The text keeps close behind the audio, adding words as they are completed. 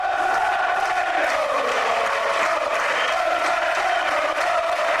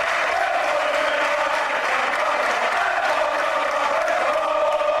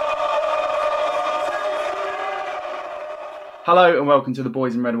Hello and welcome to the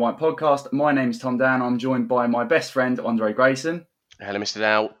Boys in Red and White podcast. My name is Tom Down. I'm joined by my best friend, Andre Grayson. Hello, Mr.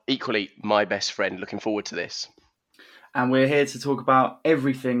 Dow. Equally, my best friend. Looking forward to this. And we're here to talk about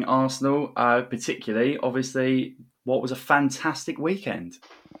everything Arsenal, particularly, obviously, what was a fantastic weekend.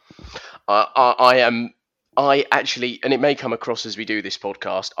 I actually, and it may come across as we do this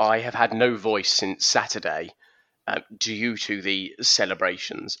podcast, I have had no voice since Saturday due to the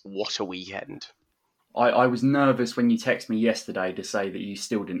celebrations. What a weekend. I was nervous when you texted me yesterday to say that you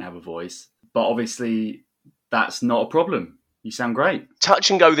still didn't have a voice, but obviously that's not a problem. You sound great.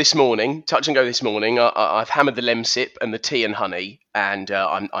 Touch and go this morning. I've hammered the Lemsip and the tea and honey, and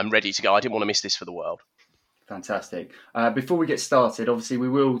I'm ready to go. I didn't want to miss this for the world. Fantastic. Before we get started, obviously we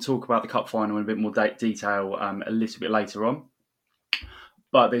will talk about the cup final in a bit more detail a little bit later on.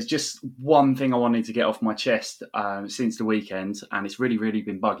 But there's just one thing I wanted to get off my chest since the weekend, and it's really, really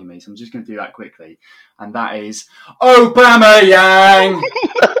been bugging me. So I'm just going to do that quickly, and that is Aubameyang.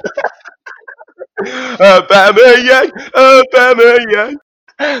 Aubameyang.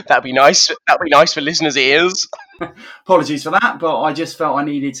 That'd be nice. That'd be nice for listeners' ears. Apologies for that, but I just felt I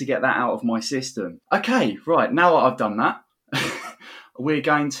needed to get that out of my system. Okay, right, now that I've done that, we're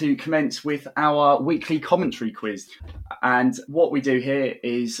going to commence with our weekly commentary quiz. And what we do here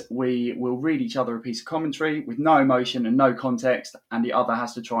is we will read each other a piece of commentary with no emotion and no context, and the other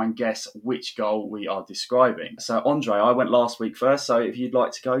has to try and guess which goal we are describing. So, Andre, I went last week first, so if you'd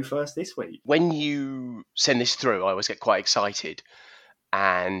like to go first this week. When you send this through, I always get quite excited,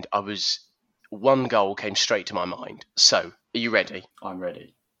 and one goal came straight to my mind. So, are you ready? I'm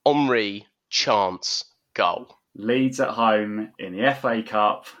ready. Henry chance goal. Leeds at home in the FA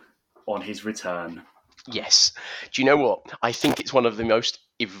Cup on his return. Yes. Do you know what? I think it's one of the most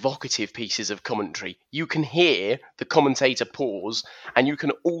evocative pieces of commentary. You can hear the commentator pause, and you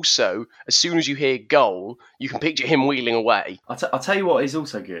can also, as soon as you hear goal, you can picture him wheeling away. I'll tell you what is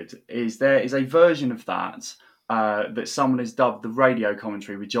also good, is there is a version of that that someone has dubbed the radio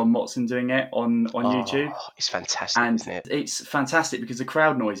commentary with John Motson doing it on YouTube. It's fantastic, and isn't it? It's fantastic because the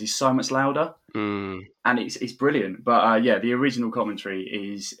crowd noise is so much louder, and it's brilliant. But the original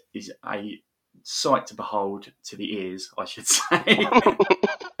commentary is a sight to behold to the ears, I should say.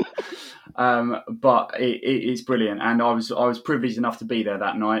 But it is brilliant, and I was privileged enough to be there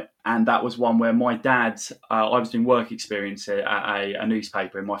that night, and that was one where my dad, I was doing work experience at a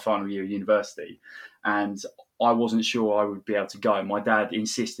newspaper in my final year of university, and I wasn't sure I would be able to go. My dad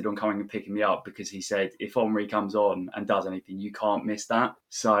insisted on coming and picking me up because he said, if Henry comes on and does anything, you can't miss that.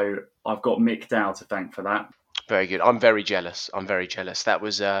 So I've got Mick Dow to thank for that. Very good. I'm very jealous. That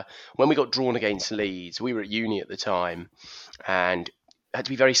was when we got drawn against Leeds. We were at uni at the time and had to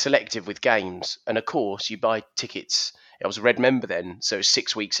be very selective with games. And of course, you buy tickets. I was a Red member then, so it was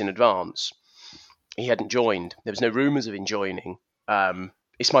 6 weeks in advance. He hadn't joined. There was no rumours of him joining.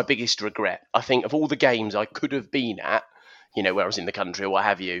 It's my biggest regret. I think of all the games I could have been at, where I was in the country or what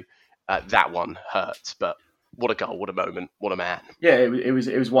have you, that one hurt. But what a goal, what a moment, what a man. Yeah, it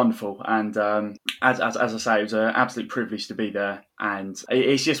was wonderful. And as I say, it was an absolute privilege to be there. And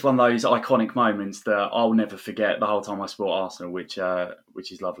it's just one of those iconic moments that I'll never forget the whole time I support Arsenal, which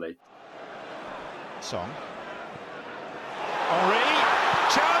is lovely. Song. Henry,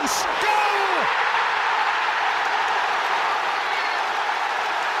 chance, goal!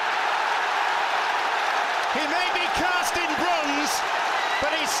 He may be cast in bronze,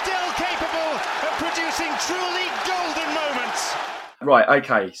 but he's still capable of producing truly golden moments. Right,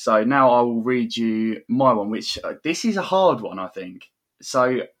 okay, so now I will read you my one, which this is a hard one, I think.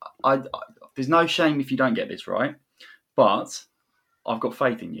 So I there's no shame if you don't get this right, but I've got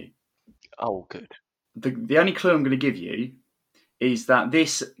faith in you. Oh, good. The only clue I'm going to give you is that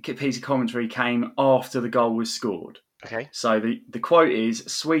this piece of commentary came after the goal was scored. Okay. So the quote is,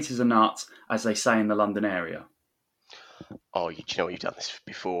 sweet as a nut, as they say in the London area. Oh, do you know what? You've done this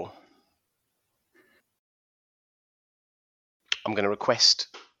before. I'm going to request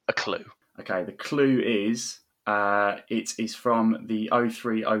a clue. Okay, the clue is it is from the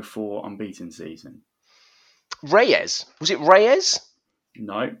 03-04 unbeaten season. Reyes. Was it Reyes?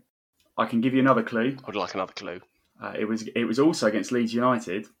 No. I can give you another clue. I'd like another clue. It was also against Leeds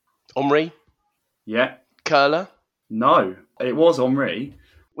United. Henry? Yeah. Curler? No, it was Henry.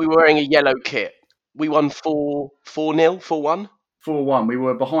 We were wearing a yellow kit. We won 4-0, 4-1? 4-1. We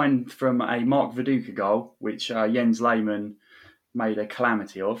were behind from a Mark Viduka goal, which Jens Lehmann made a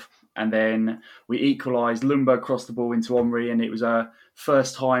calamity of. And then we equalised. Lumba crossed the ball into Henry, and it was a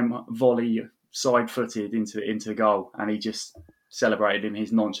first-time volley side-footed into the goal. And he just celebrated in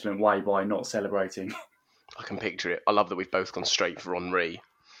his nonchalant way by not celebrating. I can picture it. I love that we've both gone straight for Henry.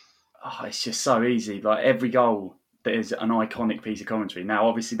 Oh, it's just so easy. Like every goal that is an iconic piece of commentary. Now,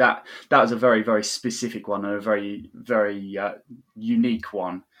 obviously, that was a very, very specific one and a very, very unique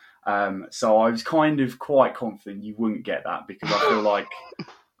one. So I was kind of quite confident you wouldn't get that, because I feel like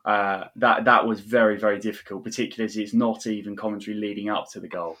that was very, very difficult, particularly as it's not even commentary leading up to the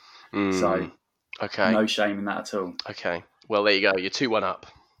goal. So okay, no shame in that at all. Okay, well, there you go. You're 2-1 up.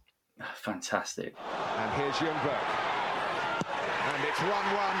 Fantastic. And here's Ljungberg. And it's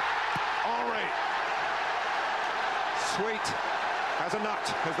 1-1. Henry. Sweet as a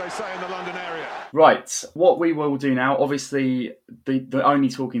nut, as they say in the London area. Right, what we will do now, obviously, the only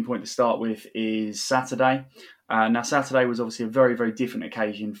talking point to start with is Saturday. Now, Saturday was obviously a very, very different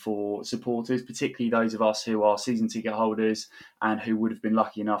occasion for supporters, particularly those of us who are season ticket holders and who would have been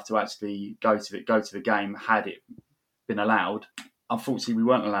lucky enough to actually go to the game had it been allowed. Unfortunately, we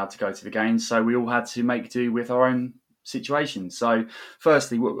weren't allowed to go to the game, so we all had to make do with our own situations. So,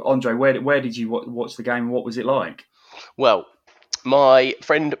 firstly, Andre, where did you watch the game and what was it like? Well, my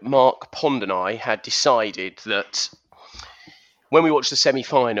friend Mark Pond and I had decided that when we watched the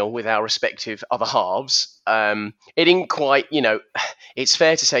semi-final with our respective other halves, it didn't quite, it's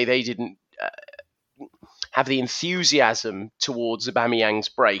fair to say they didn't have the enthusiasm towards Aubameyang's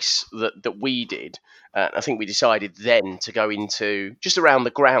brace that we did. I think we decided then to go into just around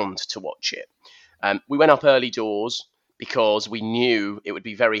the ground to watch it. We went up early doors because we knew it would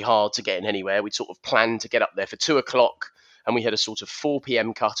be very hard to get in anywhere. We'd sort of planned to get up there for 2:00, and we had a sort of 4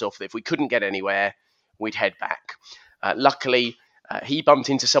 p.m. cut-off that if we couldn't get anywhere, we'd head back. Luckily, he bumped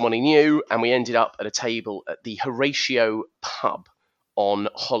into someone he knew, and we ended up at a table at the Horatio pub on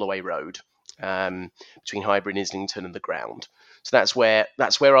Holloway Road, between Highbury and Islington and the ground. So that's where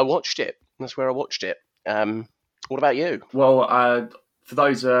I watched it. What about you? Well, for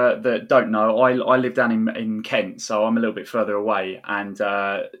those that don't know, I live down in Kent, so I'm a little bit further away, and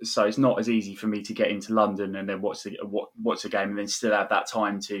so it's not as easy for me to get into London and then watch the game and then still have that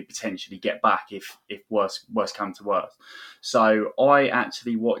time to potentially get back if worse come to worse. So I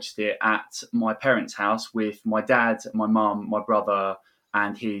actually watched it at my parents' house with my dad, my mum, my brother,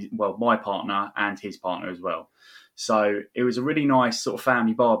 and my partner and his partner as well. So it was a really nice sort of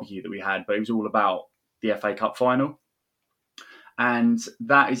family barbecue that we had, but it was all about the FA Cup final. And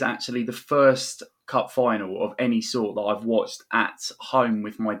that is actually the first cup final of any sort that I've watched at home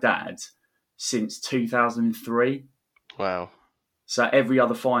with my dad since 2003. Wow. So every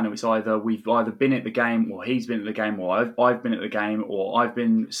other final, it's we've either been at the game, or he's been at the game, or I've been at the game, or I've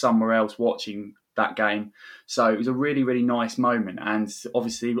been somewhere else watching that game. So it was a really, really nice moment. And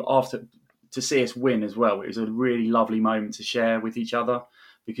obviously, after to see us win as well, it was a really lovely moment to share with each other,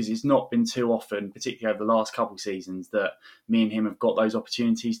 because it's not been too often, particularly over the last couple of seasons, that me and him have got those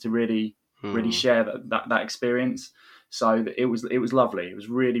opportunities to really share that experience. So it was lovely. It was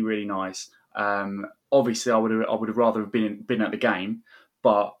really, really nice. Obviously, I would have rather have been at the game,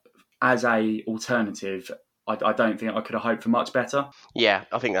 but as a alternative, I don't think I could have hoped for much better. Yeah,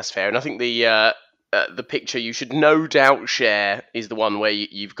 I think that's fair, and I think the picture you should no doubt share is the one where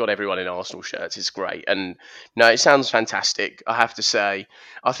you've got everyone in Arsenal shirts. It's great, and no, it sounds fantastic. I have to say,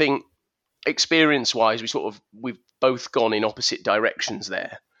 I think experience-wise, we've both gone in opposite directions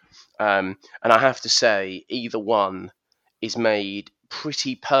there, and I have to say, either one is made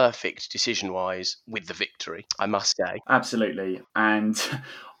pretty perfect decision-wise with the victory, I must say. Absolutely, and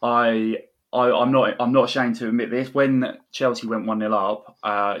I'm not ashamed to admit this. When Chelsea went 1-0 up,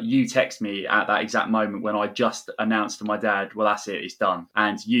 you text me at that exact moment when I just announced to my dad, well, that's it, it's done.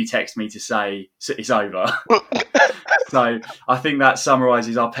 And you text me to say it's over. So I think that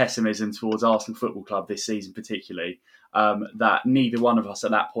summarises our pessimism towards Arsenal Football Club this season particularly, that neither one of us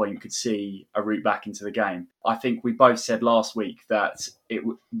at that point could see a route back into the game. I think we both said last week that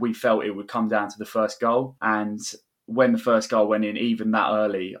we felt it would come down to the first goal, and when the first goal went in, even that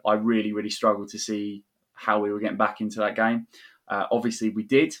early, I really, really struggled to see how we were getting back into that game. Obviously, we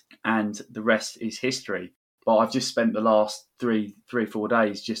did, and the rest is history. But I've just spent the last 3-4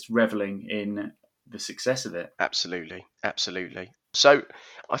 days just revelling in the success of it. Absolutely. So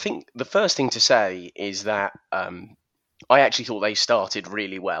I think the first thing to say is that I actually thought they started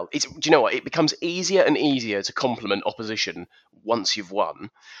really well. Do you know what? It becomes easier and easier to compliment opposition once you've won.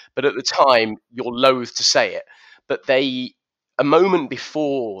 But at the time, you're loath to say it. But a moment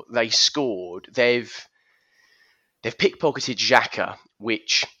before they scored, they've pickpocketed Xhaka,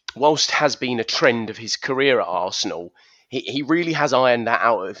 which, whilst has been a trend of his career at Arsenal, he really has ironed that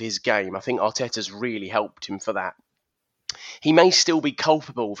out of his game. I think Arteta's really helped him for that. He may still be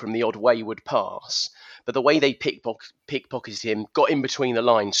culpable from the odd wayward pass, but the way they pickpocketed him, got in between the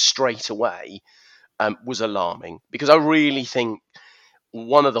lines straight away, was alarming. Because I really think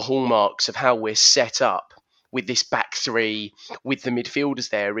one of the hallmarks of how we're set up with this back three, with the midfielders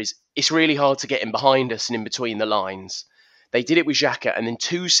there, is it's really hard to get in behind us and in between the lines. They did it with Xhaka, and then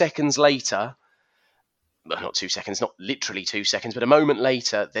 2 seconds later, well, not 2 seconds, not literally 2 seconds, but a moment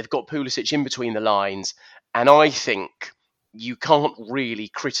later, they've got Pulisic in between the lines. And I think you can't really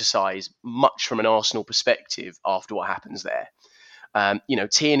criticise much from an Arsenal perspective after what happens there.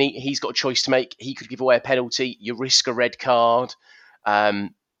 Tierney, he's got a choice to make. He could give away a penalty. You risk a red card. I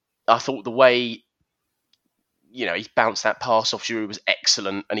thought the way, he bounced that pass off Giroud was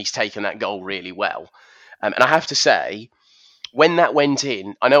excellent, and he's taken that goal really well. And I have to say, when that went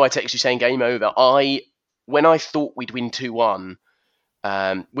in, I know I texted you saying game over. When I thought we'd win 2-1,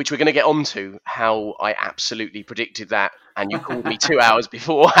 which we're going to get onto, how I absolutely predicted that, and you called me 2 hours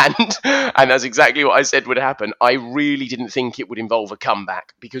beforehand, and that's exactly what I said would happen. I really didn't think it would involve a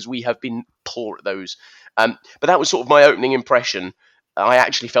comeback, because we have been poor at those. But that was sort of my opening impression. I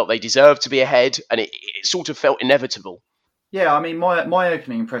actually felt they deserved to be ahead, and it sort of felt inevitable. Yeah, I mean, my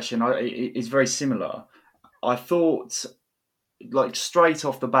opening impression is very similar. I thought, like, straight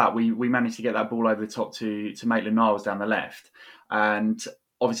off the bat, we managed to get that ball over the top to Maitland-Niles down the left. And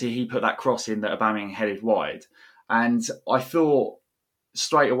obviously he put that cross in that Aubameyang headed wide. And I thought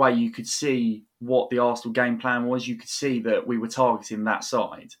straight away you could see what the Arsenal game plan was. You could see that we were targeting that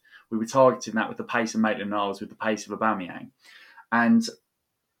side. We were targeting that with the pace of Maitland-Niles, with the pace of Aubameyang. And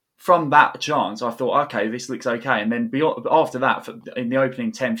from that chance, I thought, okay, this looks okay. And then after that, in the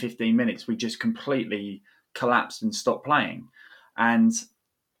opening 10, 15 minutes, we just completely collapsed and stopped playing. And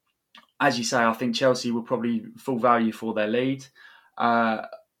as you say, I think Chelsea were probably full value for their lead. But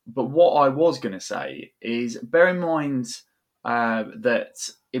what I was going to say is, bear in mind that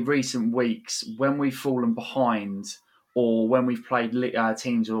in recent weeks, when we've fallen behind or when we've played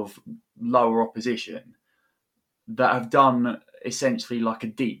teams of lower opposition that have done essentially like a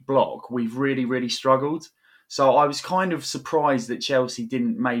deep block, we've really, really struggled. So I was kind of surprised that Chelsea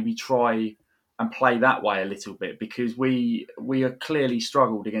didn't maybe try and play that way a little bit, because we are clearly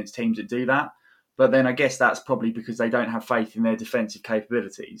struggled against teams that do that. But then I guess that's probably because they don't have faith in their defensive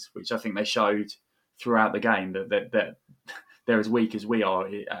capabilities, which I think they showed throughout the game, that they're as weak as we are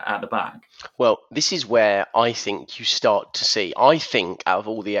at the back. Well, this is where I think you start to see, I think out of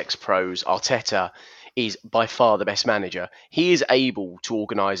all the ex-pros, Arteta is by far the best manager. He is able to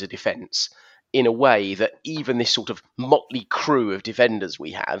organise a defence in a way that even this sort of motley crew of defenders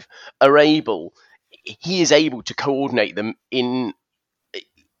we have he is able to coordinate them in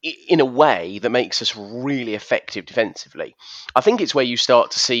a way that makes us really effective defensively. I think it's where you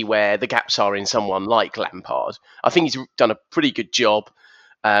start to see where the gaps are in someone like Lampard. I think he's done a pretty good job,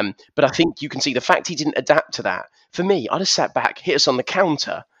 but I think you can see the fact he didn't adapt to that. For me, I just sat back, hit us on the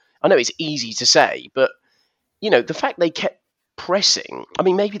counter. I know it's easy to say, but the fact they kept pressing, I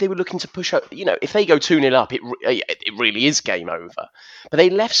mean, maybe they were looking to push out, if they go 2-0 up, it really is game over. But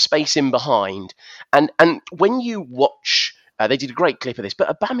they left space in behind. And when you watch, they did a great clip of this,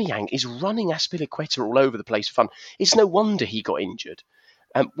 but Aubameyang is running Azpilicueta all over the place for fun. It's no wonder he got injured.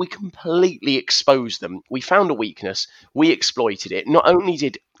 We completely exposed them. We found a weakness. We exploited it. Not only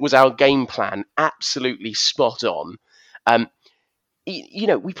was our game plan absolutely spot on,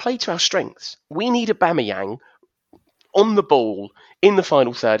 we played to our strengths. We need Aubameyang on the ball in the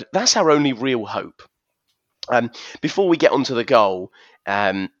final third. That's our only real hope. Before we get onto the goal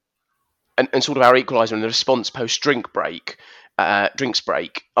and sort of our equaliser and the response post drinks break, I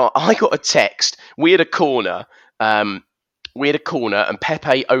got a text. We had a corner and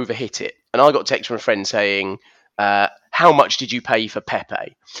Pepe overhit it. And I got a text from a friend saying, how much did you pay for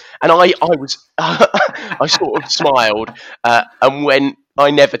Pepe? And I was, I sort of smiled. And when I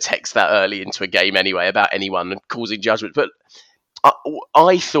never text that early into a game anyway about anyone and causing judgment. But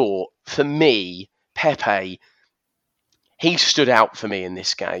I thought, for me, Pepe, he stood out for me in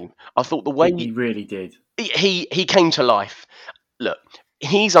this game. I thought the way he really did. He came to life. Look,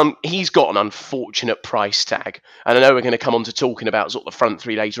 he's got an unfortunate price tag. And I know we're going to come on to talking about sort of the front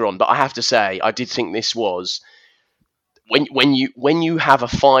three later on. But I have to say, I did think this was, when you have a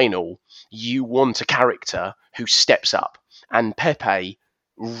final, you want a character who steps up. And Pepe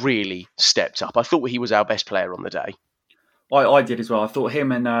really stepped up. I thought he was our best player on the day. I did as well. I thought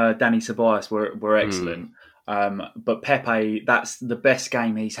him and Dani Ceballos were excellent. But Pepe, that's the best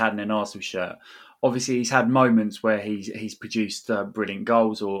game he's had in an Arsenal shirt. Obviously, he's had moments where he's produced brilliant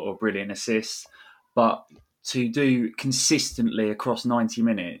goals or brilliant assists. But to do consistently across 90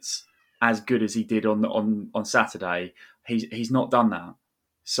 minutes as good as he did on Saturday, he's not done that.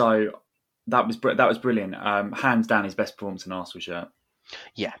 So that was brilliant. Hands down, his best performance in Arsenal shirt.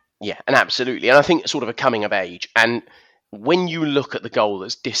 Yeah, and absolutely. And I think it's sort of a coming of age. And when you look at the goal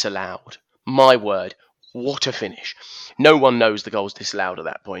that's disallowed, my word, What a finish. No one knows the goal's disallowed at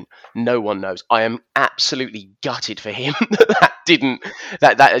that point. No one knows. I am absolutely gutted for him that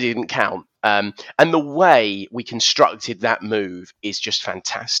didn't count. And the way we constructed that move is just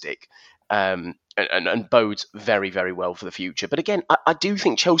fantastic. And bodes very, very well for the future. But again, I do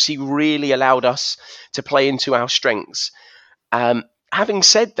think Chelsea really allowed us to play into our strengths. Having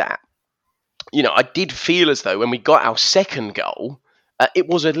said that, I did feel as though when we got our second goal, it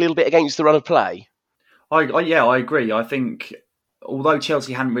was a little bit against the run of play. I agree. I think although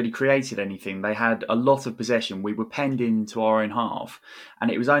Chelsea hadn't really created anything, they had a lot of possession. We were penned into our own half, and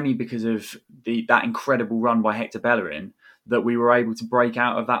it was only because of that incredible run by Hector Bellerin that we were able to break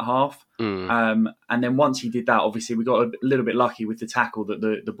out of that half. And then once he did that, obviously we got a little bit lucky with the tackle that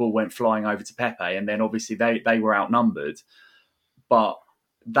the ball went flying over to Pepe, and then obviously they were outnumbered. But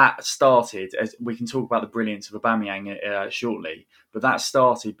that started, as we can talk about the brilliance of Aubameyang shortly, but that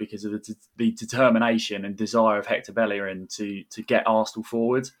started because of the determination and desire of Hector Bellerin to get Arsenal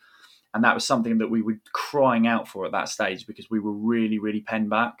forward. And that was something that we were crying out for at that stage because we were really, really penned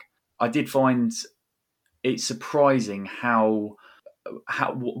back. I did find it surprising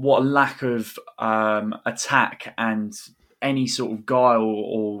what a lack of attack and any sort of guile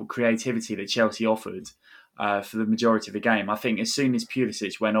or creativity that Chelsea offered for the majority of the game. I think as soon as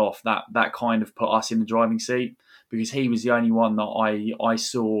Pulisic went off, that kind of put us in the driving seat because he was the only one that I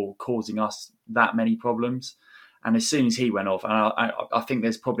saw causing us that many problems. And as soon as he went off, and I think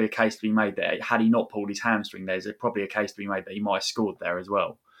there's probably a case to be made that had he not pulled his hamstring, there's probably a case to be made that he might have scored there as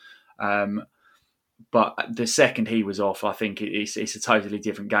well. But the second he was off, I think it's a totally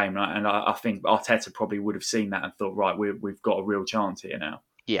different game. And I think Arteta probably would have seen that and thought, right, we've got a real chance here now.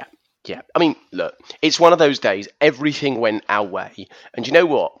 Yeah. I mean, look, it's one of those days. Everything went our way. And you know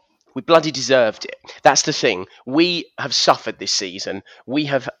what? We bloody deserved it. That's the thing. We have suffered this season. We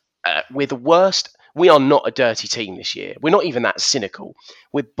have, we're the worst. We are not a dirty team this year. We're not even that cynical.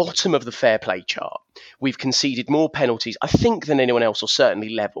 We're bottom of the fair play chart. We've conceded more penalties, I think, than anyone else, or certainly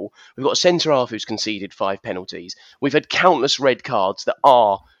level. We've got a centre-half who's conceded 5 penalties. We've had countless red cards that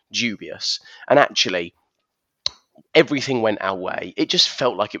are dubious. And actually, everything went our way. It just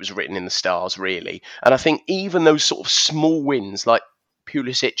felt like it was written in the stars, really. And I think even those sort of small wins, like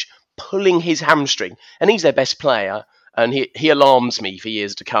Pulisic pulling his hamstring, and he's their best player, and he alarms me for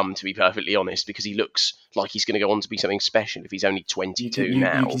years to come, to be perfectly honest, because he looks like he's going to go on to be something special if he's only 22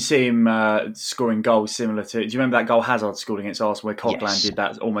 now. You can see him scoring goals similar to... Do you remember that goal Hazard scored against Arsenal where Coquelin did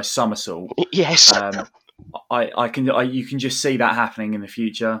that almost somersault? Yes. You can just see that happening in the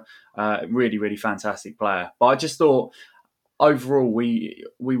future. Really, really fantastic player. But I just thought, overall, we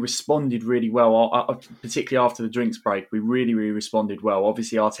responded really well, particularly after the drinks break. We really, really responded well.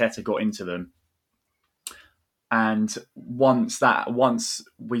 Obviously, Arteta got into them. And once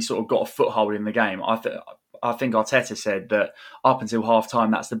we sort of got a foothold in the game, I think Arteta said that up until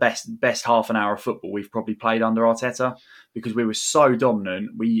half-time, that's the best half an hour of football we've probably played under Arteta because we were so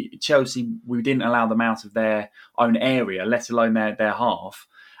dominant. Chelsea, we didn't allow them out of their own area, let alone their half.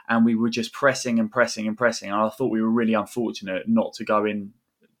 And we were just pressing and pressing and pressing. And I thought we were really unfortunate not to go in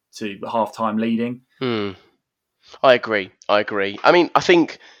to half-time leading. I agree. I mean, I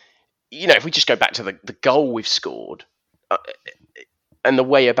think, if we just go back to the goal we've scored and the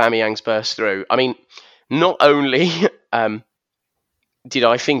way Aubameyang's burst through, I mean, not only did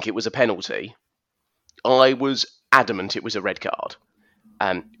I think it was a penalty, I was adamant it was a red card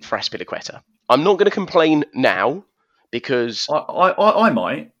for Azpilicueta. I'm not going to complain now because... I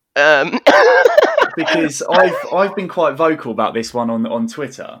might. Because I've been quite vocal about this one on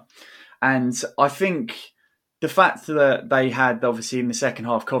Twitter. And I think the fact that they had, obviously, in the second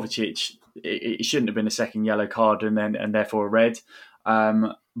half, Kovacic, it shouldn't have been a second yellow card and therefore a red.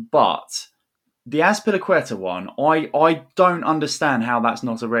 But the Azpilicueta one, I don't understand how that's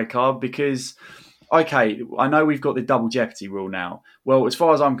not a red card because, okay, I know we've got the double jeopardy rule now. Well, as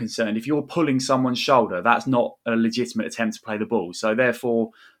far as I'm concerned, if you're pulling someone's shoulder, that's not a legitimate attempt to play the ball. So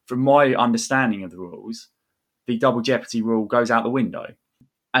therefore, from my understanding of the rules, the double jeopardy rule goes out the window.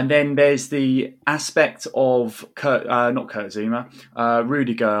 And then there's the aspect of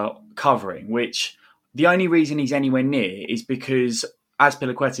Rudiger covering, which the only reason he's anywhere near is because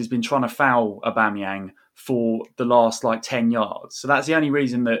Azpilicueta has been trying to foul Aubameyang for the last 10 yards. So that's the only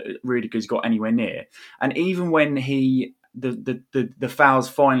reason that Rudiger's got anywhere near. And even when the foul's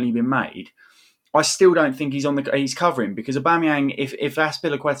finally been made, I still don't think he's covering because Aubameyang, if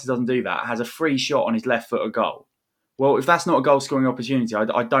Azpilicueta doesn't do that, has a free shot on his left foot at goal. Well, if that's not a goal-scoring opportunity,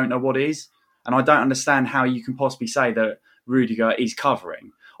 I don't know what is. And I don't understand how you can possibly say that Rudiger is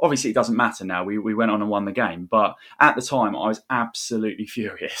covering. Obviously, it doesn't matter now. We went on and won the game. But at the time, I was absolutely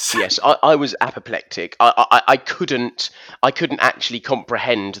furious. Yes, I was apoplectic. I couldn't actually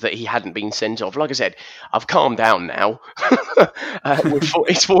comprehend that he hadn't been sent off. Like I said, I've calmed down now.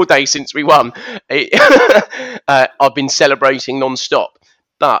 It's 4 days since we won. I've been celebrating non-stop.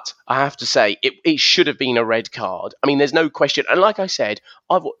 But I have to say, it should have been a red card. I mean, there's no question. And like I said,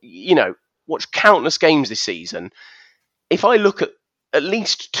 I've watched countless games this season. If I look at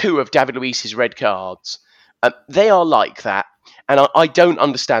least 2 of David Luiz's red cards, they are like that. And I don't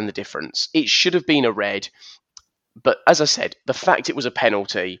understand the difference. It should have been a red. But as I said, the fact it was a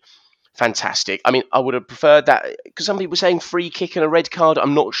penalty, fantastic. I mean, I would have preferred that, because some people were saying free kick and a red card.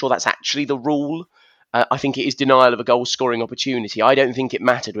 I'm not sure that's actually the rule. I think it is denial of a goal-scoring opportunity. I don't think it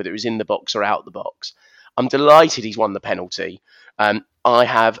mattered whether it was in the box or out the box. I'm delighted he's won the penalty. I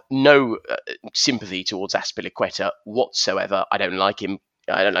have no sympathy towards Azpilicueta whatsoever. I don't like him.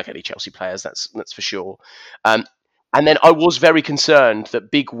 I don't like any Chelsea players, that's for sure. And then I was very concerned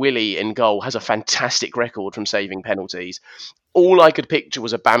that Big Willie in goal has a fantastic record from saving penalties. All I could picture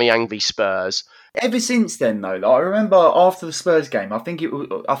was Aubameyang v Spurs. Ever since then, though, I remember after the Spurs game, I think it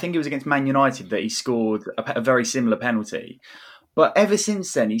was against Man United that he scored a very similar penalty. But ever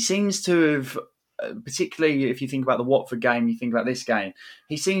since then, he seems to have, particularly if you think about the Watford game, you think about this game,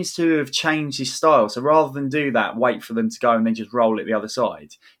 he seems to have changed his style. So rather than do that, wait for them to go and then just roll it the other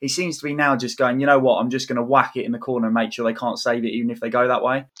side, he seems to be now just going, you know what, I'm just going to whack it in the corner and make sure they can't save it, even if they go that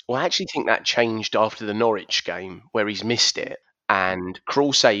way. Well, I actually think that changed after the Norwich game, where he's missed it, and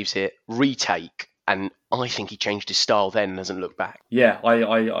Krul saves it, retake, and I think he changed his style then and hasn't looked back. Yeah,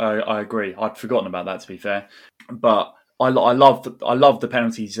 I agree. I'd forgotten about that, to be fair. But I love the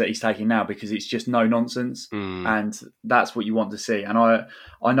penalties that he's taking now, because it's just no nonsense, and that's what you want to see. And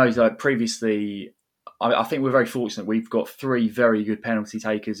I know that previously, I think we're very fortunate. We've got 3 very good penalty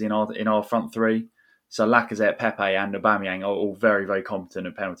takers in our front 3. So Lacazette, Pepe, and Aubameyang are all very, very competent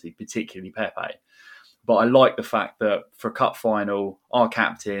at penalty, particularly Pepe. But I like the fact that for a cup final, our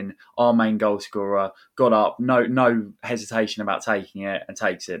captain, our main goal scorer, got up, no hesitation about taking it, and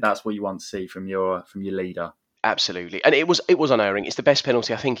takes it. That's what you want to see from your leader. Absolutely, and it was unerring. It's the best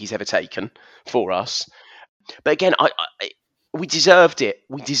penalty I think he's ever taken for us. But again, we deserved it.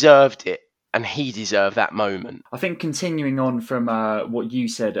 We deserved it, and he deserved that moment. I think continuing on from what you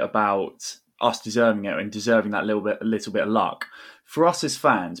said about us deserving it and deserving that little bit of luck, for us as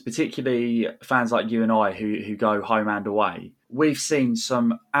fans, particularly fans like you and I who go home and away, we've seen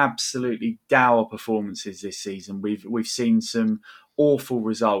some absolutely dour performances this season. We've seen some awful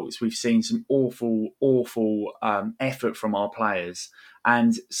results. We've seen some awful effort from our players,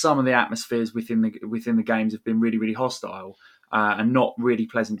 and some of the atmospheres within the games have been really, really hostile and not really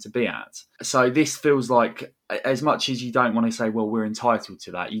pleasant to be at. So this feels like, as much as you don't want to say, well, we're entitled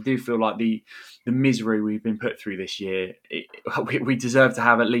to that, you do feel like the misery we've been put through this year, we deserve to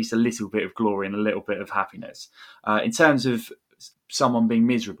have at least a little bit of glory and a little bit of happiness. In terms of someone being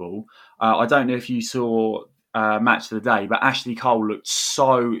miserable, I don't know if you saw match of the day, but Ashley Cole looked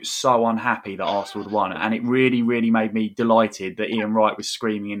so unhappy that Arsenal had won, and it really, really made me delighted that Ian Wright was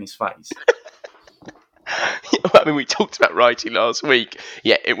screaming in his face. I mean, we talked about Wrighty last week.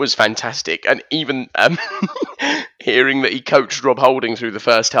 Yeah, it was fantastic. And even hearing that he coached Rob Holding through the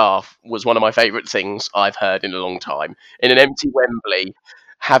first half was one of my favourite things I've heard in a long time. In an empty Wembley,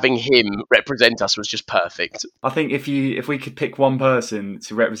 having him represent us was just perfect. I think if we could pick one person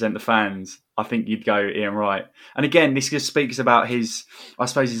to represent the fans, I think you'd go Ian Wright. And again, this just speaks about his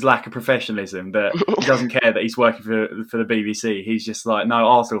lack of professionalism, that he doesn't care that he's working for the BBC. He's just like, no,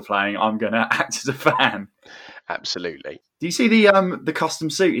 Arsenal playing, I'm going to act as a fan. Absolutely. Do you see the custom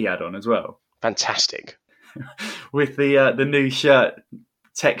suit he had on as well? Fantastic. With the new shirt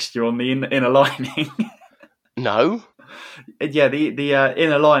texture on the inner lining. No. Yeah, the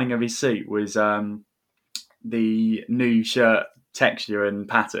inner lining of his suit was the new shirt texture and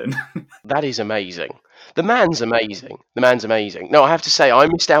pattern. That is amazing. The man's amazing. No, I have to say, I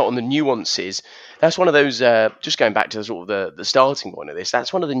missed out on the nuances. That's one of those, just going back to the sort of the starting point of this,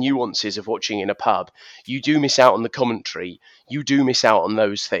 that's one of the nuances of watching in a pub. You do miss out on the commentary. You do miss out on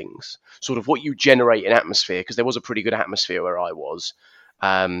those things. Sort of what you generate in atmosphere, because there was a pretty good atmosphere where I was.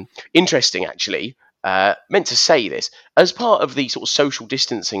 Interesting, actually. Meant to say this. As part of the sort of social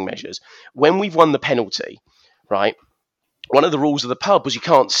distancing measures, when we've won the penalty, right, one of the rules of the pub was you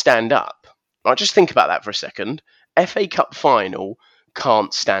can't stand up. Right, just think about that for a second. FA Cup final,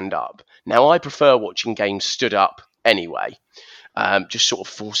 can't stand up. Now, I prefer watching games stood up anyway, just sort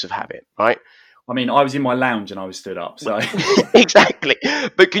of force of habit, right? I mean, I was in my lounge and I was stood up, so... Exactly.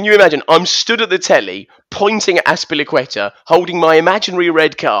 But can you imagine, I'm stood at the telly, pointing at Azpilicueta, holding my imaginary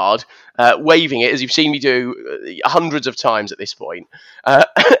red card, waving it, as you've seen me do hundreds of times at this point.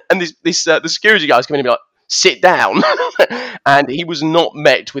 And the security guys come in and be like, sit down. And he was not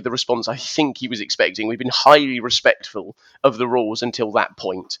met with the response I think he was expecting. We've been highly respectful of the rules until that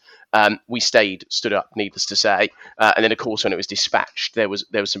point. We stood up, needless to say. And then, of course, when it was dispatched, there was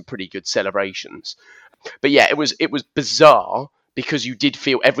some pretty good celebrations. But yeah, it was bizarre because you did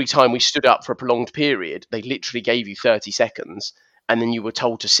feel every time we stood up for a prolonged period, they literally gave you 30 seconds. And then you were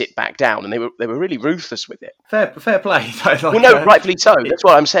told to sit back down, and they were really ruthless with it. Fair play. Well, no, rightfully so. That's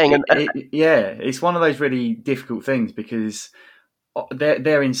what I'm saying. It's one of those really difficult things because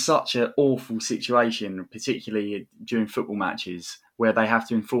they're in such an awful situation, particularly during football matches, where they have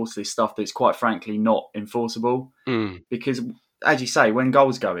to enforce this stuff that's quite frankly not enforceable. Because, as you say, when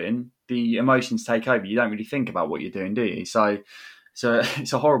goals go in, the emotions take over. You don't really think about what you're doing, do you? So it's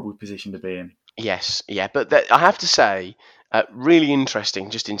a horrible position to be in. Yes, yeah, but I have to say. Really interesting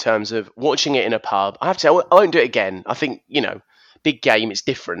just in terms of watching it in a pub. I have to say, I won't do it again. I think, big game, it's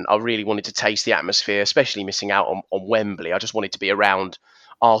different. I really wanted to taste the atmosphere, especially missing out on Wembley. I just wanted to be around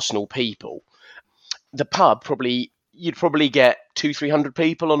Arsenal people. The pub, you'd probably get 200-300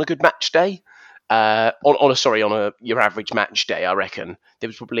 people on a good match day. On your average match day, I reckon. There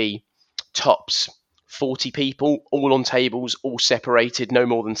was probably tops 40 people, all on tables, all separated, no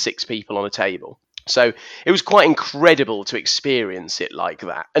more than 6 people on a table. So it was quite incredible to experience it like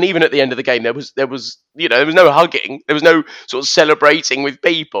that. And even at the end of the game, there was no hugging, there was no sort of celebrating with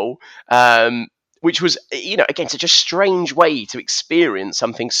people, which was, again, such a strange way to experience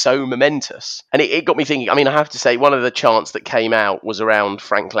something so momentous. And it got me thinking. I mean, I have to say, one of the chants that came out was around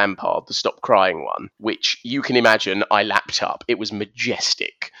Frank Lampard, the Stop Crying one, which you can imagine I lapped up. It was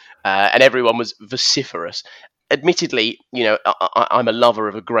majestic, and everyone was vociferous. Admittedly, I'm a lover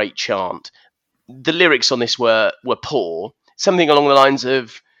of a great chant. The lyrics on this were poor. Something along the lines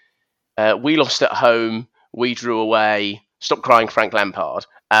of, we lost at home, we drew away, stop crying Frank Lampard.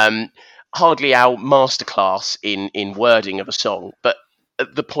 Hardly our masterclass in wording of a song, but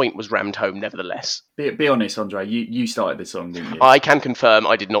the point was rammed home nevertheless. Be honest, Andre, you started the song, didn't you? I can confirm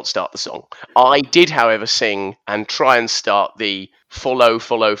I did not start the song. I did, however, sing and try and start the follow,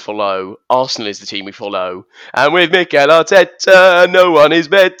 Arsenal is the team we follow. And with Mikel Arteta, no one is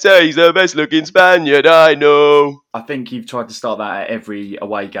better. He's the best looking Spaniard I know. I think you've tried to start that at every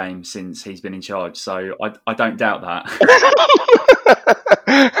away game since he's been in charge, so I don't doubt that.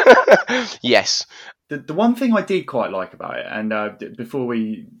 Yes. The one thing I did quite like about it, and before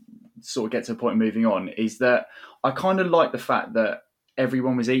we sort of get to the point of moving on, is that I kind of like the fact that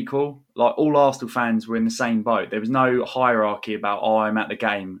everyone was equal. Like, all Arsenal fans were in the same boat. There was no hierarchy about, I'm at the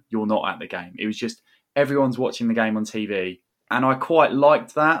game, you're not at the game. It was just everyone's watching the game on TV. And I quite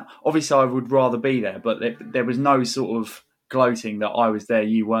liked that. Obviously, I would rather be there, but there was no sort of gloating that I was there,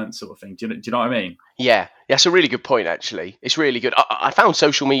 you weren't, sort of thing. Do you know what I mean? Yeah, that's a really good point, actually. It's really good. I found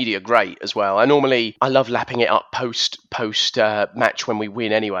social media great as well. I love lapping it up post match when we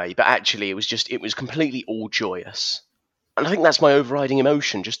win anyway, but actually it was completely all joyous. And I think that's my overriding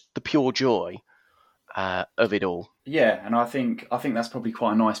emotion, just the pure joy of it all. Yeah, and I think that's probably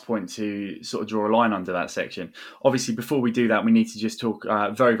quite a nice point to sort of draw a line under that section. Obviously, before we do that, we need to just talk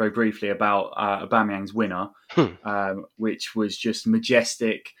very, very briefly about Aubameyang's winner, which was just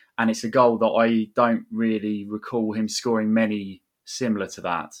majestic. And it's a goal that I don't really recall him scoring many similar to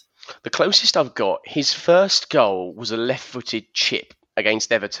that. The closest I've got, his first goal was a left-footed chip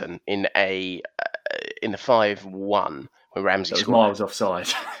against Everton in the 5-1 where Ramsey scored. Miles offside.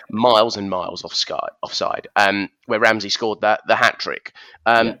 Miles and miles offside. Where Ramsey scored the hat-trick.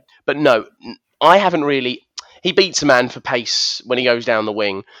 But no, I haven't really... He beats a man for pace when he goes down the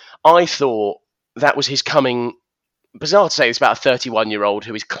wing. I thought that was his coming... Bizarre to say, it's about a 31-year-old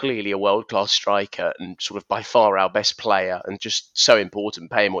who is clearly a world-class striker and sort of by far our best player and just so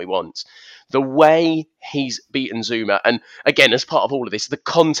important, pay him what he wants. The way he's beaten Zuma, and again, as part of all of this, the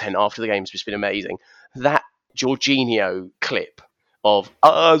content after the game has just been amazing. That Jorginho clip of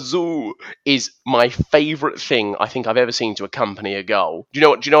Azu is my favourite thing I think I've ever seen to accompany a goal. Do you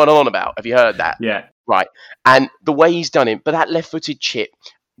know what I'm on about? Have you heard that? Yeah. Right. And the way he's done it, but that left-footed chip,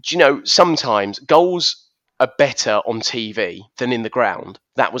 do you know, sometimes goals are better on TV than in the ground.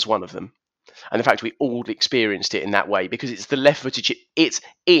 That was one of them. And in fact, we all experienced it in that way because it's the left-footed chip. It's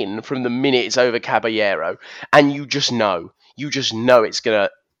in from the minute it's over Caballero. And you just know it's going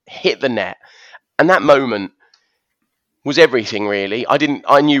to hit the net. And that moment was everything, really.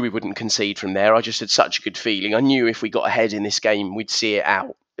 I knew we wouldn't concede from there. I just had such a good feeling. I knew if we got ahead in this game, we'd see it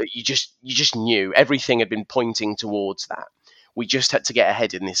out. You just knew everything had been pointing towards that. We just had to get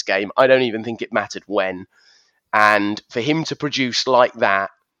ahead in this game. I don't even think it mattered when. And for him to produce like that,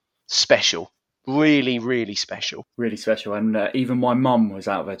 special. Really, really special. Really special. And even my mum was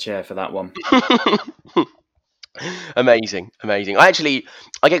out of her chair for that one. Amazing.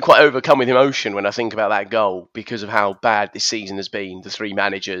 I get quite overcome with emotion when I think about that goal because of how bad this season has been. The three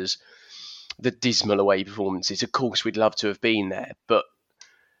managers, the dismal away performances. Of course, we'd love to have been there, but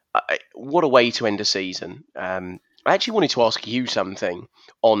what a way to end a season. I actually wanted to ask you something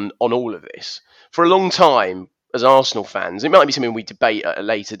on all of this. For a long time, as Arsenal fans, it might be something we debate at a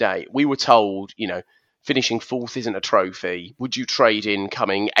later date. We were told, finishing fourth isn't a trophy. Would you trade in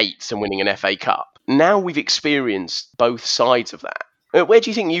coming eighth and winning an FA Cup? Now we've experienced both sides of that. Where do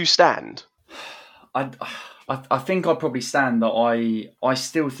you think you stand? I think I'd probably stand that I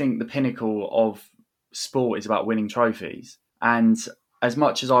still think the pinnacle of sport is about winning trophies. And as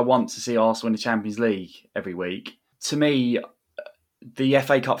much as I want to see Arsenal in the Champions League every week, to me, the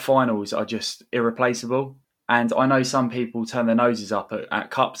FA Cup finals are just irreplaceable. And I know some people turn their noses up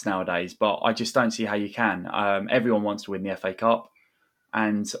at cups nowadays, but I just don't see how you can. Everyone wants to win the FA Cup.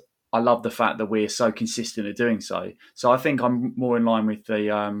 And I love the fact that we're so consistent at doing so. So I think I'm more in line with the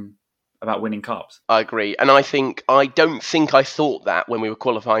about winning cups. I agree. And I don't think I thought that when we were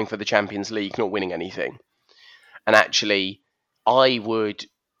qualifying for the Champions League, not winning anything. And actually, I would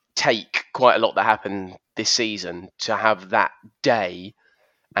take quite a lot that happened this season to have that day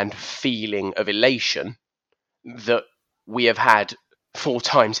and feeling of elation that we have had 4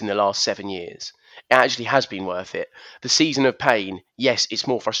 times in the last 7 years. It actually has been worth it. The season of pain, yes, it's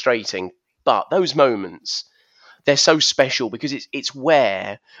more frustrating, but those moments, they're so special because it's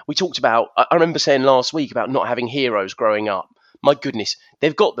where we talked about. I remember saying last week about not having heroes growing up. My goodness,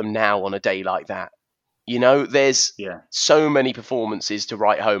 they've got them now on a day like that. There's so many performances to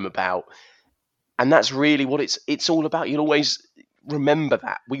write home about. And that's really what it's all about. You'll always remember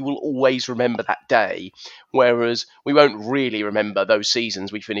that. We will always remember that day, whereas we won't really remember those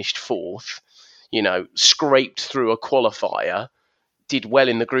seasons we finished fourth, scraped through a qualifier, did well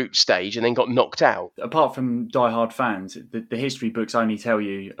in the group stage and then got knocked out. Apart from diehard fans, the history books only tell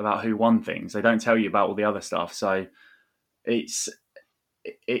you about who won things. They don't tell you about all the other stuff. So it's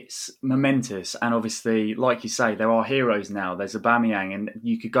momentous. And obviously, like you say, there are heroes now. There's Aubameyang, and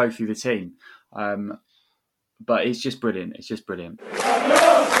you could go through the team. But it's just brilliant. It's just brilliant.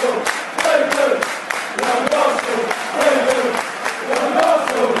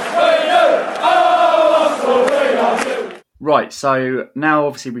 Right, so now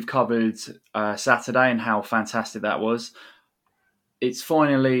obviously we've covered Saturday and how fantastic that was. It's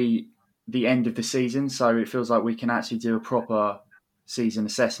finally the end of the season, so it feels like we can actually do a proper season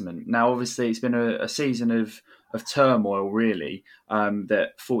assessment. Now, obviously, it's been a season of turmoil, really, that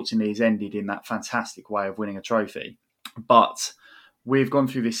fortunately has ended in that fantastic way of winning a trophy. But we've gone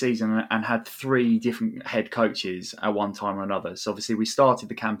through this season and had 3 different head coaches at one time or another. So obviously we started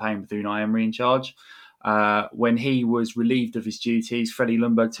the campaign with Unai Emery in charge. When he was relieved of his duties, Freddie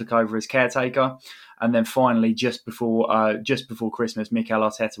Ljungberg took over as caretaker. And then finally, just before Christmas, Mikel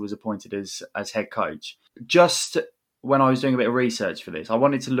Arteta was appointed as head coach. Just when I was doing a bit of research for this, I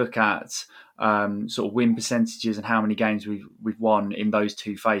wanted to look at sort of win percentages and how many games we've won in those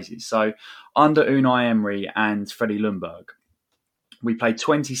 2 phases. So under Unai Emery and Freddie Ljungberg, we played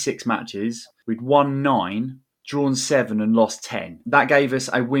 26 matches. We'd won 9, drawn 7 and lost 10. That gave us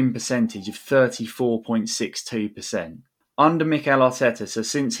a win percentage of 34.62%. Under Mikel Arteta, so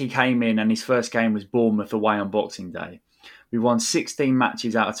since he came in and his first game was Bournemouth away on Boxing Day, we won 16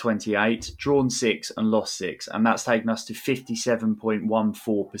 matches out of 28, drawn 6 and lost 6. And that's taken us to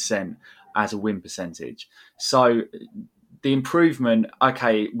 57.14% as a win percentage. So the improvement,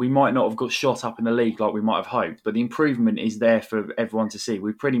 okay, we might not have got shot up in the league like we might have hoped, but the improvement is there for everyone to see.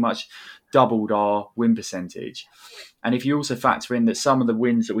 We've pretty much doubled our win percentage. And if you also factor in that some of the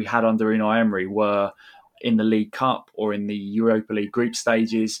wins that we had under Unai Emery were in the League Cup or in the Europa League group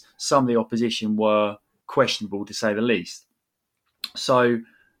stages, some of the opposition were questionable to say the least. So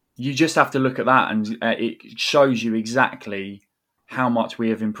you just have to look at that and it shows you exactly how much we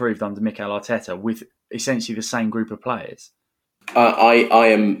have improved under Mikel Arteta with essentially the same group of players. I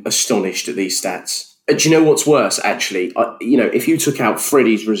am astonished at these stats. Do you know what's worse, actually? If you took out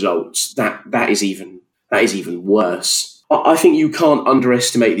Freddie's results, that is even worse. I think you can't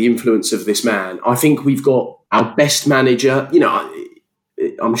underestimate the influence of this man. I think we've got our best manager.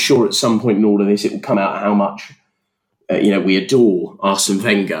 I'm sure at some point in all of this it will come out how much we adore Arsene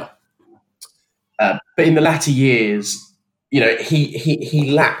Wenger. But in the latter years,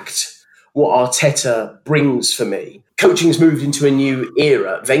 he lacked what Arteta brings for me. coaching's moved into a new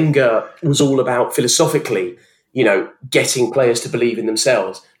era. Wenger was all about philosophically, getting players to believe in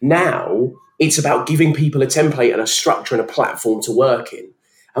themselves. Now it's about giving people a template and a structure and a platform to work in.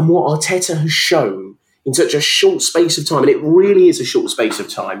 And what Arteta has shown in such a short space of time, and it really is a short space of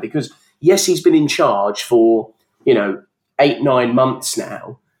time, because yes, he's been in charge for 8-9 months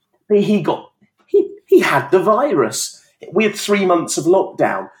now, but he had the virus. We had 3 months of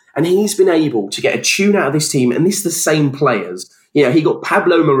lockdown, and he's been able to get a tune out of this team, and this is the same players. He got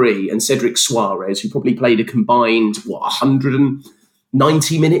Pablo Mari and Cedric Suarez, who probably played a combined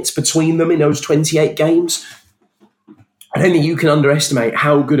 190 minutes between them in those 28 games. I don't think you can underestimate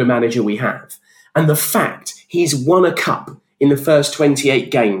how good a manager we have. And the fact he's won a cup in the first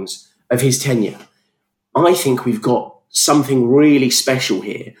 28 games of his tenure, I think we've got something really special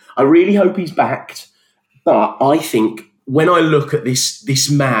here. I really hope he's backed, but I think when I look at this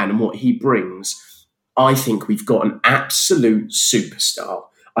man and what he brings, I think we've got an absolute superstar.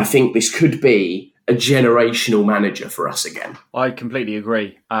 I think this could be a generational manager for us again. I completely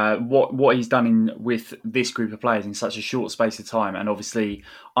agree. What he's done with this group of players in such a short space of time, and obviously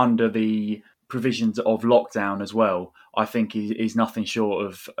under the provisions of lockdown as well, I think is nothing short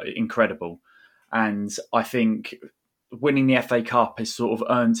of incredible. And I think winning the FA Cup has sort of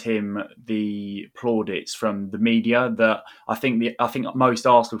earned him the plaudits from the media that I think most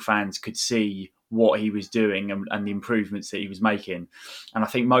Arsenal fans could see what he was doing and the improvements that he was making. And I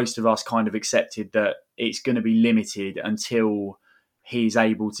think most of us kind of accepted that it's going to be limited until he's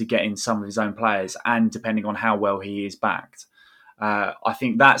able to get in some of his own players, and depending on how well he is backed. I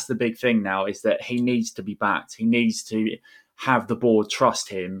think that's the big thing now, is that he needs to be backed. He needs to have the board trust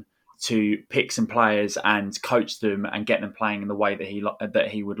him to pick some players and coach them and get them playing in the way that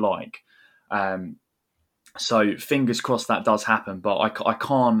he would like. So fingers crossed that does happen, but I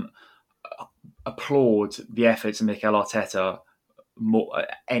can't applaud the efforts of Mikel Arteta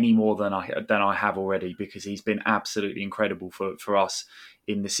any more than I have already, because he's been absolutely incredible for us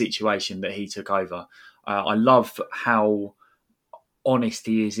in the situation that he took over. I love how honest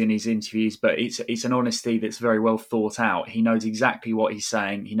he is in his interviews, but it's an honesty that's very well thought out. He knows exactly what he's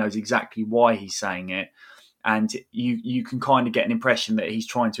saying. He knows exactly why he's saying it. And you can kind of get an impression that he's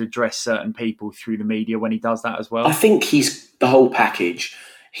trying to address certain people through the media when he does that as well. I think he's the whole package.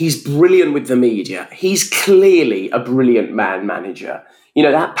 He's brilliant with the media. He's clearly a brilliant manager.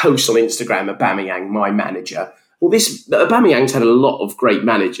 That post on Instagram, Aubameyang, my manager. Well, Aubameyang's had a lot of great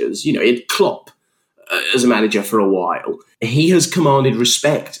managers. He had Klopp as a manager for a while. He has commanded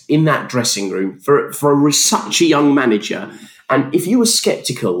respect in that dressing room for such a young manager. And if you were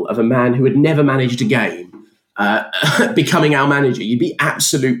sceptical of a man who had never managed a game becoming our manager, you'd be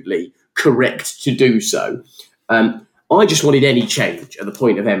absolutely correct to do so. I just wanted any change at the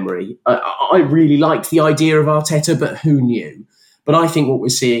point of Emery. I really liked the idea of Arteta, but who knew? But I think what we're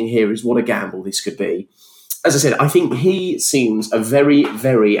seeing here is what a gamble this could be. As I said, I think he seems a very,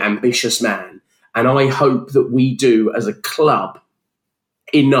 very ambitious man. And I hope that we do, as a club,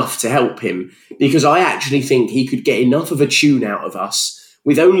 enough to help him, because I actually think he could get enough of a tune out of us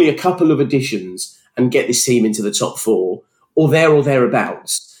with only a couple of additions and get this team into the top 4 or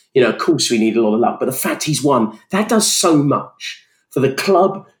thereabouts. Of course we need a lot of luck, but the fact he's won, that does so much for the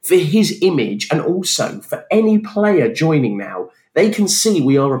club, for his image, and also for any player joining now. They can see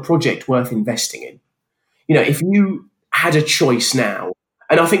we are a project worth investing in. If you had a choice now,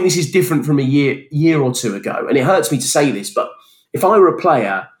 and I think this is different from a year or two ago, and it hurts me to say this, but if I were a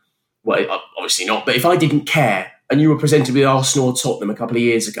player, well, obviously not, but if I didn't care and you were presented with Arsenal or Tottenham a couple of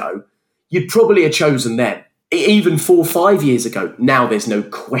years ago, you'd probably have chosen them. Even 4 or 5 years ago, now there's no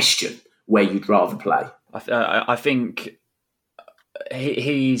question where you'd rather play. I think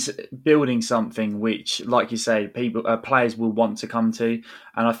he's building something which, like you say, players will want to come to.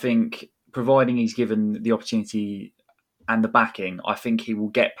 And I think providing he's given the opportunity and the backing, I think he will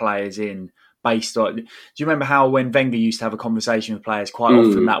get players in based on... Do you remember how when Wenger used to have a conversation with players, quite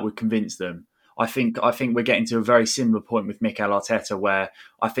often that would convince them? I think we're getting to a very similar point with Mikel Arteta, where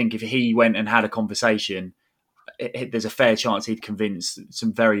I think if he went and had a conversation, there's a fair chance he'd convince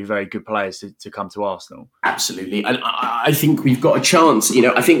some very, very good players to come to Arsenal. Absolutely. And I think we've got a chance.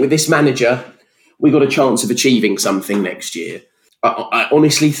 I think with this manager, we've got a chance of achieving something next year. I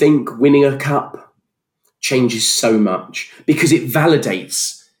honestly think winning a cup changes so much, because it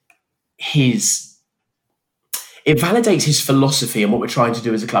validates his philosophy and what we're trying to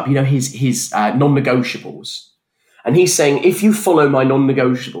do as a club. His non-negotiables. And he's saying, if you follow my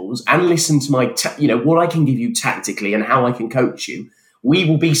non-negotiables and listen to my, what I can give you tactically and how I can coach you, we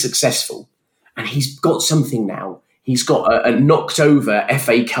will be successful. And he's got something now. He's got a knocked over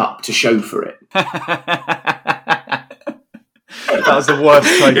FA Cup to show for it. That was the worst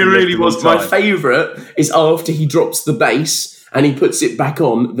trophy. It really lift of was. all My time. favourite is after he drops the bass and he puts it back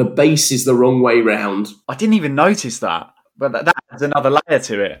on, the bass is the wrong way round. I didn't even notice that. But that adds another layer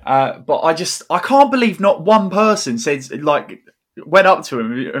to it. But I can't believe not one person went up to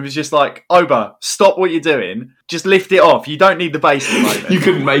him and was just like, Oba, stop what you're doing. Just lift it off. You don't need the bass at the moment. You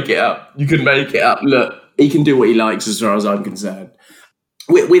couldn't make it up. Look, he can do what he likes as far as I'm concerned.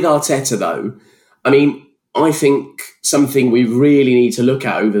 With Arteta, though, I mean, I think something we really need to look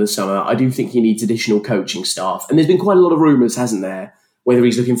at over the summer, I do think he needs additional coaching staff. And there's been quite a lot of rumours, hasn't there? Whether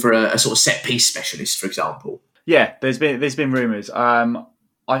he's looking for a sort of set-piece specialist, for example. Yeah, there's been rumours.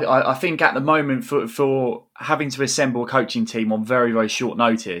 I think at the moment for having to assemble a coaching team on very, very short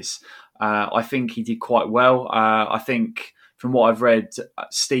notice, I think he did quite well. I think from what I've read,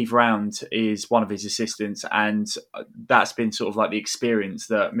 Steve Round is one of his assistants, and that's been sort of like the experience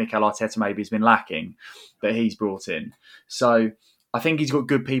that Mikel Arteta maybe has been lacking that he's brought in. So I think he's got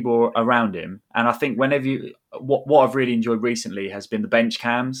good people around him. And I think what I've really enjoyed recently has been the bench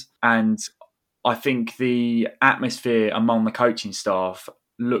cams. And I think the atmosphere among the coaching staff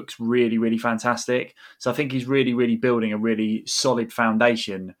looks really, really fantastic. So I think he's really, really building a really solid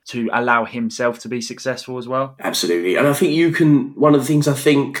foundation to allow himself to be successful as well. Absolutely. And I think one of the things I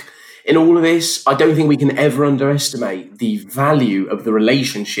think in all of this, I don't think we can ever underestimate the value of the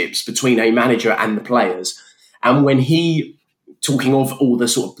relationships between a manager and the players. And when talking of all the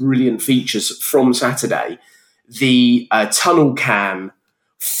sort of brilliant features from Saturday, the tunnel cam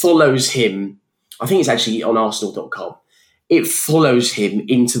follows him. I think it's actually on Arsenal.com. It follows him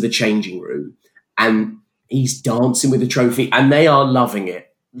into the changing room and he's dancing with the trophy and they are loving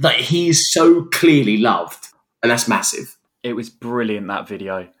it. Like, he is so clearly loved, and that's massive. It was brilliant, that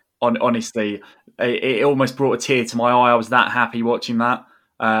video. Honestly, it almost brought a tear to my eye. I was that happy watching that.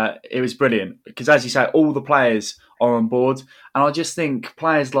 It was brilliant because, as you say, all the players are on board. And I just think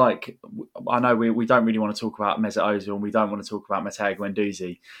players like, I know we don't really want to talk about Mesut Ozil and we don't want to talk about Matteo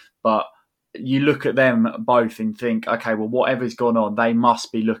Guendouzi, but you look at them both and think, okay, well, whatever's gone on, they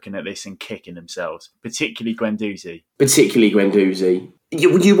must be looking at this and kicking themselves, particularly Guendouzi. You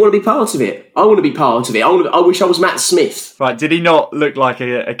want to be part of it. I want to be part of it. I wish I was Matt Smith. Right, did he not look like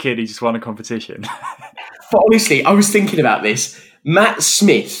a kid who just won a competition? But honestly, I was thinking about this. Matt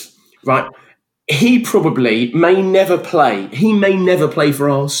Smith, right, he probably may never play. He may never play for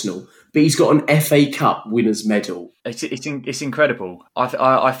Arsenal, but he's got an FA Cup winner's medal. It's incredible.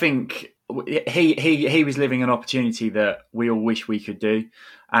 I think he was living an opportunity that we all wish we could do,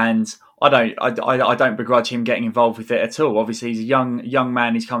 and I don't begrudge him getting involved with it at all. Obviously, he's a young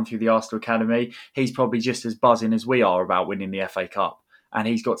man. He's come through the Arsenal Academy. He's probably just as buzzing as we are about winning the FA Cup, and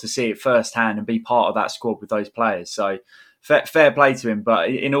he's got to see it firsthand and be part of that squad with those players. So fair play to him. But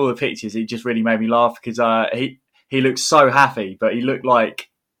in all the pictures, it just really made me laugh because he looked so happy, but he looked like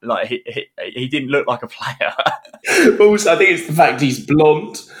he didn't look like a player. But also, I think it's the fact he's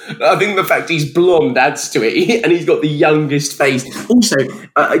blonde. I think the fact he's blonde adds to it, and he's got the youngest face. Also,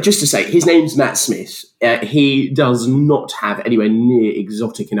 just to say, his name's Matt Smith. He does not have anywhere near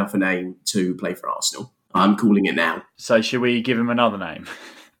exotic enough a name to play for Arsenal. I'm calling it now. So should we give him another name?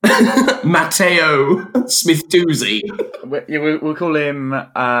 Matteo Smith-Doozy. We'll call him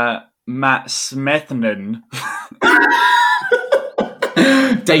Matt Smethnen.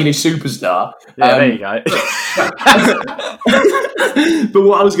 Danish superstar. Yeah, there you go. But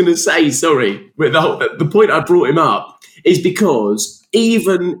what I was going to say, sorry, the point I brought him up is because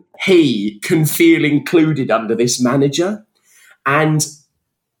even he can feel included under this manager. And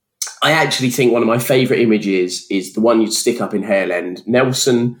I actually think one of my favourite images is the one you'd stick up in Hareland.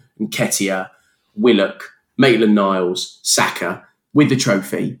 Nelson and Nketiah, Willock, Maitland-Niles, Saka with the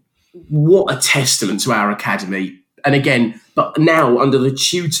trophy. What a testament to our academy. And again, but now under the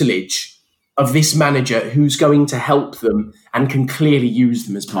tutelage of this manager who's going to help them and can clearly use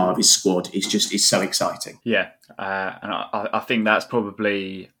them as part of his squad is so exciting. Yeah, and I think that's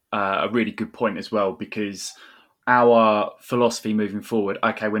probably a really good point as well, because our philosophy moving forward,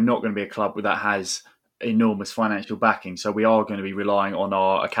 okay, we're not going to be a club that has enormous financial backing, so we are going to be relying on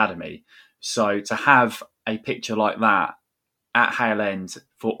our academy. So to have a picture like that at Hale End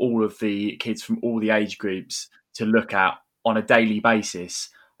for all of the kids from all the age groups to look at on a daily basis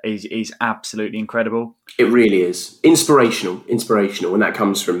is absolutely incredible. It really is. Inspirational, and that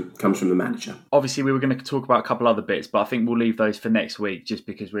comes from the manager. Obviously, we were going to talk about a couple other bits, but I think we'll leave those for next week just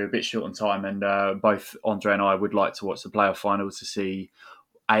because we're a bit short on time, and both Andre and I would like to watch the playoff final to see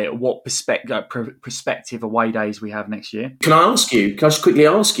what prospective away days we have next year. Can I just quickly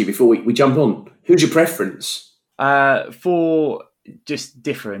ask you before we jump on, who's your preference? For just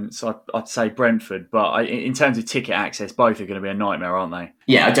difference, I'd say Brentford. But in terms of ticket access, both are going to be a nightmare, aren't they?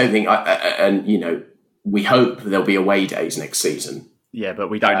 Yeah, I don't think, and we hope there'll be away days next season. Yeah, but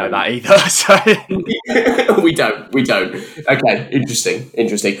we don't know that either. So we don't. Okay, interesting.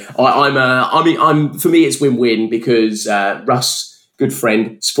 I'm for me, it's win-win because Russ, good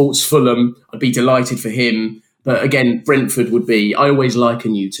friend, supports Fulham. I'd be delighted for him. But again, Brentford would be. I always like a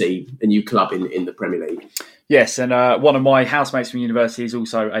new team, a new club in the Premier League. Yes, and one of my housemates from university is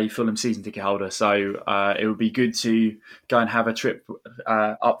also a Fulham season ticket holder, so it would be good to go and have a trip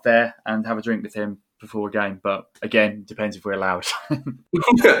up there and have a drink with him before a game. But again, depends if we're allowed.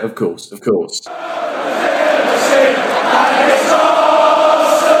 Of course.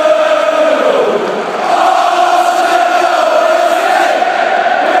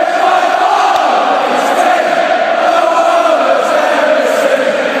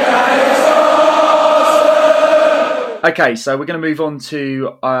 Okay, so we're going to move on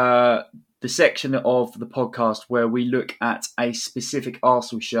to the section of the podcast where we look at a specific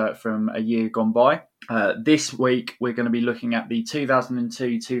Arsenal shirt from a year gone by. This week, we're going to be looking at the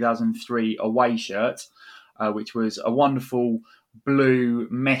 2002-2003 away shirt, which was a wonderful blue,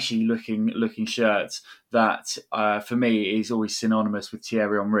 meshy looking shirt that, for me, is always synonymous with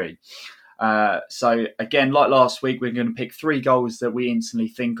Thierry Henry. So again, like last week, we're going to pick 3 goals that we instantly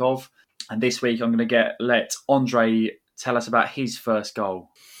think of. And this week, I'm going to let Andre tell us about his first goal.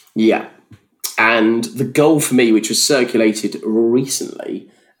 Yeah. And the goal for me, which was circulated recently,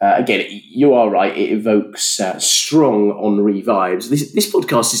 again, you are right, it evokes strong Henry vibes. This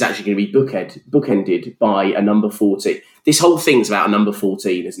podcast is actually going to be bookended by a number 14. This whole thing's about a number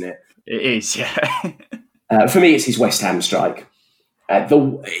 14, isn't it? It is, yeah. For me, it's his West Ham strike.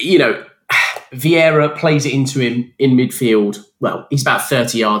 Vieira plays it into him in midfield. Well, he's about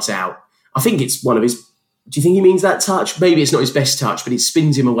 30 yards out. I think it's one of his... Do you think he means that touch? Maybe it's not his best touch, but it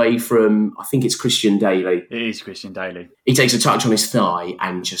spins him away from... I think it's Christian Daly. It is Christian Daly. He takes a touch on his thigh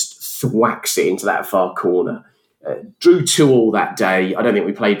and just thwacks it into that far corner. Drew 2-2 that day. I don't think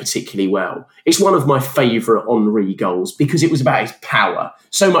we played particularly well. It's one of my favourite Henry goals because it was about his power.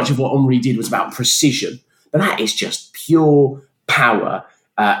 So much of what Henry did was about precision. But that is just pure power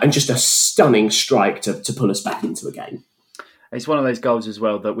and just a stunning strike to pull us back into a game. It's one of those goals as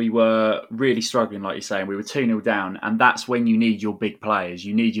well that we were really struggling, like you're saying. We were 2-0 down, and that's when you need your big players.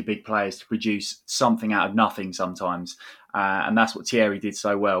 You need your big players to produce something out of nothing sometimes. And that's what Thierry did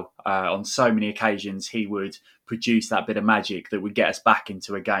so well. On so many occasions, he would produce that bit of magic that would get us back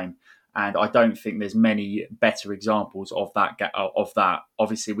into a game. And I don't think there's many better examples of that.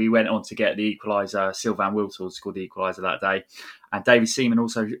 Obviously, we went on to get the equaliser. Sylvain Wiltord scored the equaliser that day. And David Seaman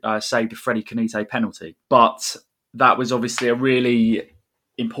also saved a Freddie Canute penalty. But that was obviously a really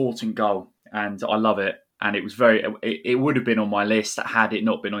important goal, and I love it. And it was it would have been on my list had it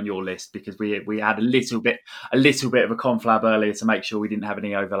not been on your list, because we had a little bit of a conflab earlier to make sure we didn't have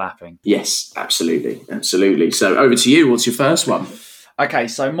any overlapping. Yes, absolutely. So over to you. What's your first one? Okay,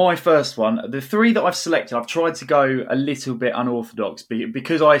 so my first one, the 3 that I've selected, I've tried to go a little bit unorthodox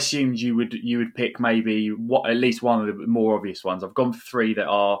because I assumed you would pick maybe at least one of the more obvious ones. I've gone for 3 that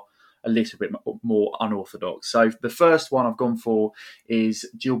are a little bit more unorthodox. So the first one I've gone for is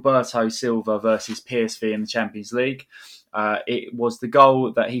Gilberto Silva versus PSV in the Champions League. It was the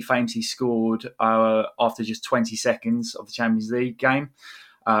goal that he famously scored after just 20 seconds of the Champions League game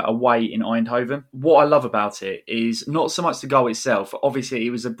away in Eindhoven. What I love about it is not so much the goal itself. Obviously, it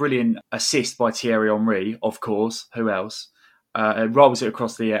was a brilliant assist by Thierry Henry, of course. Who else? It rolls it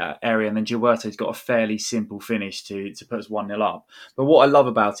across the area, and then Gilberto's got a fairly simple finish to put us 1-0 up. But what I love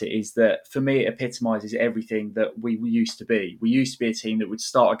about it is that, for me, it epitomises everything that we used to be. We used to be a team that would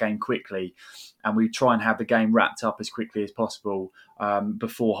start a game quickly, and we'd try and have the game wrapped up as quickly as possible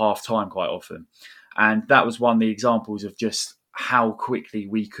before half-time quite often. And that was one of the examples of just how quickly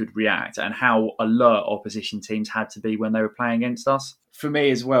we could react and how alert opposition teams had to be when they were playing against us. For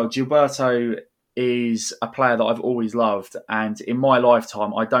me as well, Gilberto is a player that I've always loved, and in my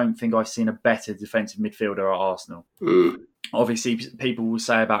lifetime I don't think I've seen a better defensive midfielder at Arsenal. Obviously people will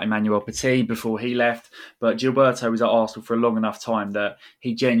say about Emmanuel Petit before he left, but Gilberto was at Arsenal for a long enough time that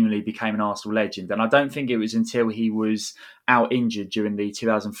he genuinely became an Arsenal legend, and I don't think it was until he was out injured during the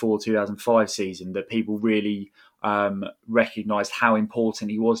 2004-2005 season that people really recognised how important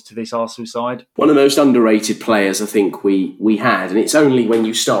he was to this Arsenal side. One of the most underrated players I think we had, and it's only when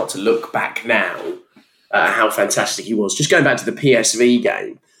you start to look back now how fantastic he was. Just going back to the PSV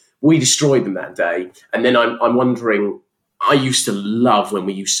game, we destroyed them that day, and then I'm wondering, I used to love when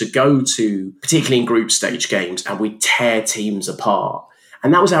we used to go to, particularly in group stage games, and we'd tear teams apart.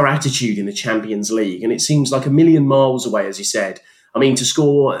 And that was our attitude in the Champions League, and it seems like a million miles away, as you said. I mean, to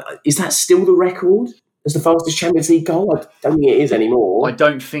score, is that still the record as the fastest Champions League goal? I don't think it is anymore. I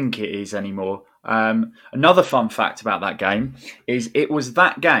don't think it is anymore. Another fun fact about that game is it was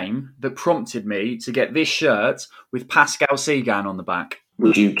that game that prompted me to get this shirt with Pascal Segan on the back.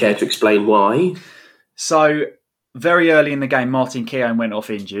 Would you care to explain why? So, very early in the game, Martin Keown went off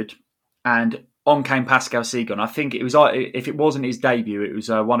injured, and on came Pascal Segan. I think it was, if it wasn't his debut, it was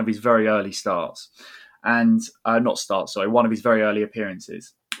one of his very early starts. And one of his very early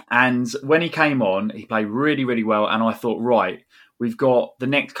appearances. And when he came on, he played really, really well. And I thought, right, we've got the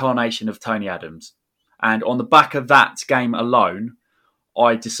next carnation of Tony Adams. And on the back of that game alone,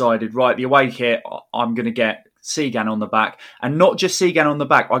 I decided, right, the away kit, I'm going to get Segan on the back. And not just Segan on the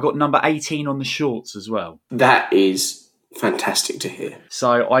back, I got number 18 on the shorts as well. That is fantastic to hear.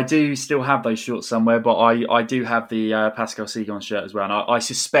 So I do still have those shorts somewhere, but I do have the Pascal Segan shirt as well. And I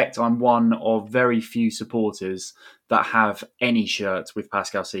suspect I'm one of very few supporters that have any shirts with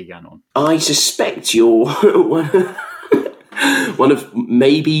Pascal Segan on. I suspect you're one of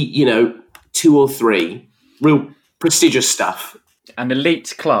maybe, 2 or 3 real prestigious stuff. An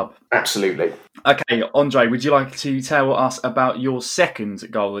elite club. Absolutely. Okay, Andre, would you like to tell us about your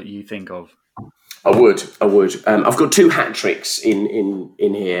second goal that you think of? I would. I've got 2 hat tricks in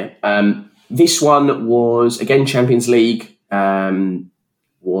here. This one was, again, Champions League,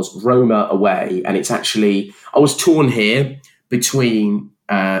 was Roma away. And it's actually, I was torn here between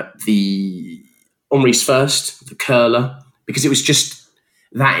the Henri's first, the curler, because it was just,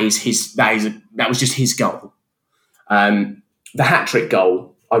 that was just his goal. The hat trick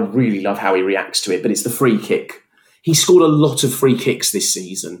goal, I really love how he reacts to it, but it's the free kick. He scored a lot of free kicks this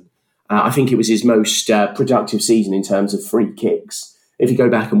season. I think it was his most productive season in terms of free kicks. If you go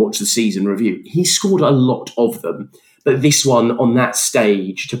back and watch the season review, he scored a lot of them. But this one on that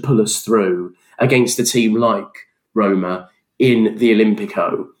stage to pull us through against a team like Roma in the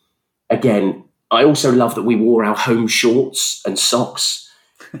Olimpico. Again, I also love that we wore our home shorts and socks.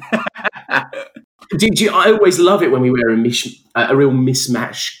 I always love it when we wear a real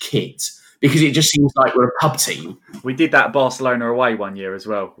mismatched kit, because it just seems like we're a pub team. We did that Barcelona away one year as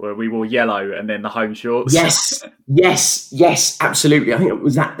well, where we wore yellow and then the home shorts. Yes, absolutely. I think it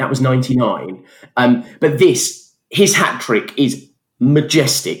was that was 99. But his hat trick is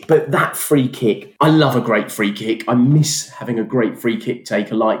majestic. But that free kick, I love a great free kick. I miss having a great free kick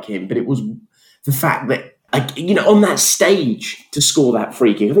taker like him. But it was the fact that, on that stage to score that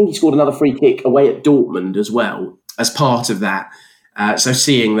free kick. I think he scored another free kick away at Dortmund as well as part of that. So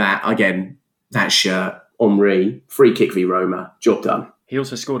seeing that, again, that shirt, Henri, free kick v Roma, job done. He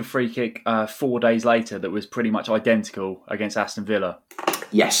also scored a free kick 4 days later that was pretty much identical against Aston Villa.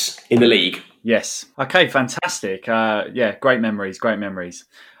 Yes, in the league. Yes. Okay, fantastic. Great memories.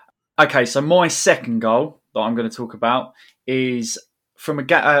 Okay, so my second goal that I'm going to talk about is from a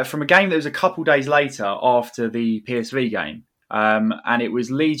game that was a couple days later after the PSV game. And it was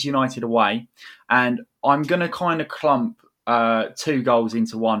Leeds United away. And I'm going to kind of clump 2 goals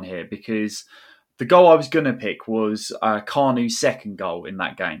into one here, because the goal I was going to pick was Carnou's second goal in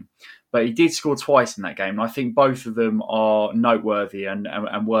that game. But he did score twice in that game, and I think both of them are noteworthy and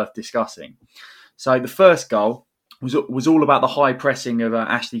worth discussing. So the first goal was all about the high pressing of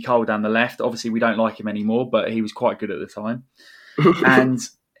Ashley Cole down the left. Obviously, we don't like him anymore, but he was quite good at the time. And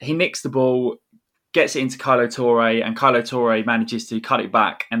he nicks the ball, gets it into Kolo Touré, and Kolo Touré manages to cut it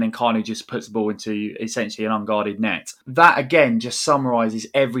back, and then Carnou just puts the ball into essentially an unguarded net. That, again, just summarises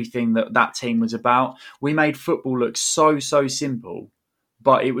everything that team was about. We made football look so simple,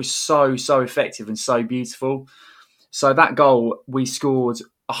 but it was so effective and so beautiful. So that goal we scored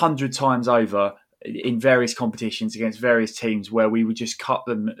 100 times over in various competitions against various teams, where we would just cut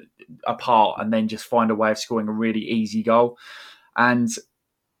them apart and then just find a way of scoring a really easy goal. And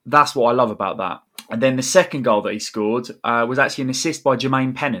that's what I love about that. And then the second goal that he scored was actually an assist by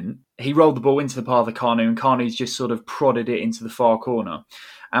Jermaine Pennant. He rolled the ball into the path of Carnou, and Carnou's just sort of prodded it into the far corner.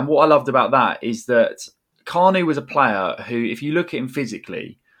 And what I loved about that is that Carnou was a player who, if you look at him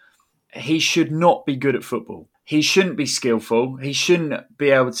physically, he should not be good at football. He shouldn't be skillful. He shouldn't be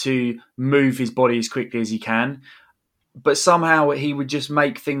able to move his body as quickly as he can. But somehow he would just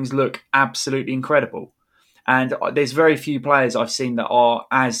make things look absolutely incredible. And there's very few players I've seen that are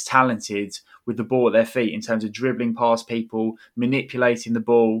as talented with the ball at their feet in terms of dribbling past people, manipulating the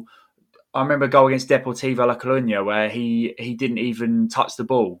ball. I remember a goal against Deportivo La Coruña where he didn't even touch the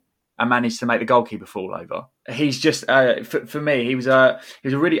ball. and managed to make the goalkeeper fall over. He's just for me, he was a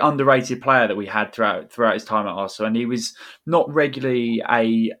really underrated player that we had throughout his time at Arsenal, and he was not regularly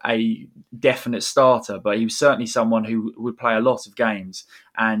a definite starter, but he was certainly someone who would play a lot of games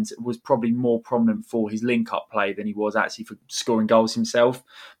and was probably more prominent for his link-up play than he was actually for scoring goals himself.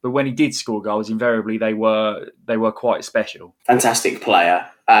 But when he did score goals, invariably they were quite special. Fantastic player.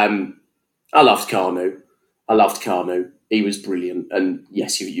 I loved Carnu. He was brilliant. And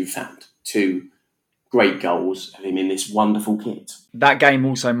yes, you found 2 great goals of him in this wonderful kit. That game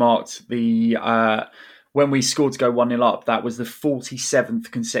also marked the... when we scored to go 1-0 up, that was the 47th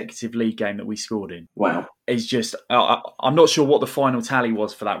consecutive league game that we scored in. Wow. It's just... I'm not sure what the final tally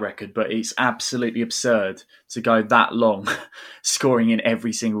was for that record, but it's absolutely absurd to go that long scoring in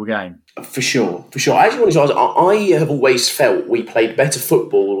every single game. For sure. I actually wanted to ask, I have always felt we played better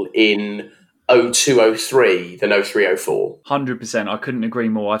football in 02-03 than 03-04. 100%. I couldn't agree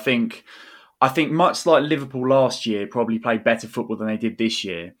more. I think much like Liverpool last year probably played better football than they did this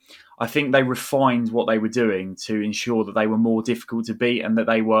year. I think they refined what they were doing to ensure that they were more difficult to beat and that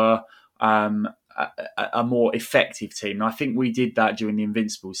they were a more effective team. And I think we did that during the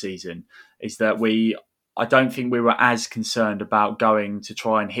Invincible season, is that I don't think we were as concerned about going to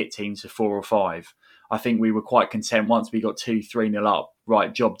try and hit teams for 4 or 5. I think we were quite content once we got 2-3-0 up.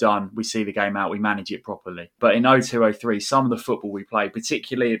 Right, job done. We see the game out. We manage it properly. But in 02-03, some of the football we played,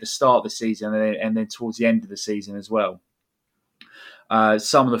 particularly at the start of the season and then towards the end of the season as well,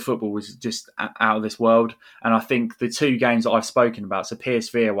 some of the football was just out of this world. And I think the 2 games that I've spoken about, so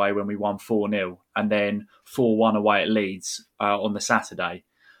PSV away when we won 4-0 and then 4-1 away at Leeds on the Saturday,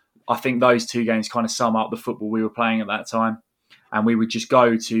 I think those 2 games kind of sum up the football we were playing at that time. And we would just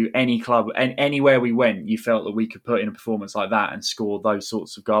go to any club and anywhere we went, you felt that we could put in a performance like that and score those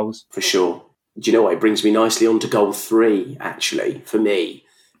sorts of goals. For sure. Do you know what? It brings me nicely on to goal 3, actually, for me,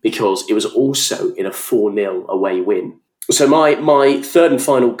 because it was also in a 4-0 away win. So my third and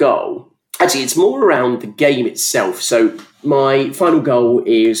final goal, actually, it's more around the game itself. So my final goal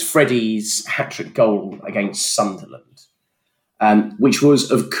is Freddie's hat-trick goal against Sunderland, which was,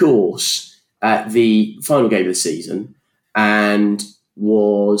 of course, the final game of the season, and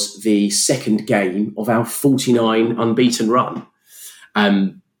was the second game of our 49 unbeaten run.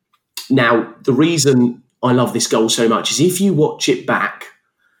 Now, the reason I love this goal so much is if you watch it back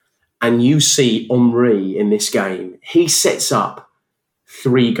and you see Henry in this game, he sets up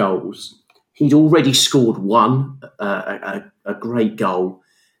 3 goals. He'd already scored 1, a great goal,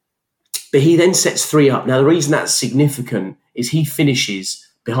 but he then sets 3 up. Now, the reason that's significant is he finishes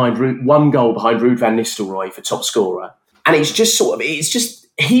behind 1 goal behind Ruud van Nistelrooy for top scorer. And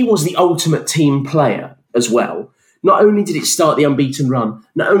he was the ultimate team player as well. Not only did it start the unbeaten run,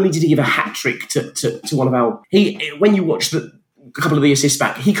 not only did he give a hat-trick to one of our... When you watch a couple of the assists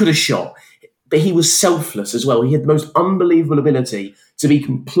back, he could have shot, but he was selfless as well. He had the most unbelievable ability to be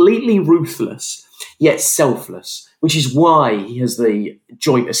completely ruthless, yet selfless, which is why he has the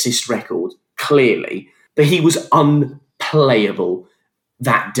joint assist record, clearly. But he was unplayable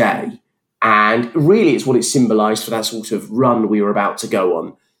that day. And really, it's what it symbolised for that sort of run we were about to go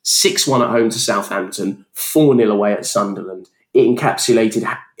on. 6-1 at home to Southampton, 4-0 away at Sunderland. It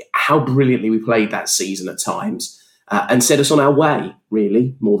encapsulated how brilliantly we played that season at times and set us on our way,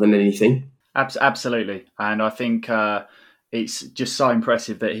 really, more than anything. Absolutely. And I think it's just so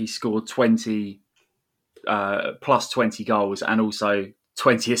impressive that he scored 20 plus 20 goals and also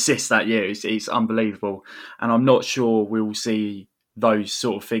 20 assists that year. It's unbelievable. And I'm not sure we will see those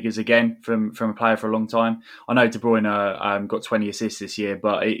sort of figures again from a player for a long time. I know De Bruyne got 20 assists this year,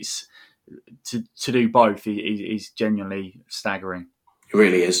 but it's to do both is genuinely staggering. It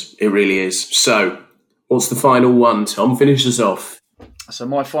really is. So, what's the final one? Tom, finish us off. So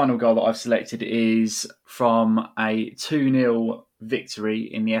my final goal that I've selected is from a 2-0 victory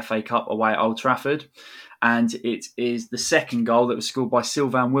in the FA Cup away at Old Trafford. And it is the second goal that was scored by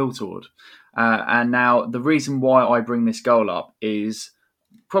Sylvain Wiltord. And now the reason why I bring this goal up is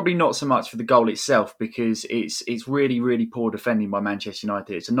probably not so much for the goal itself, because it's really, really poor defending by Manchester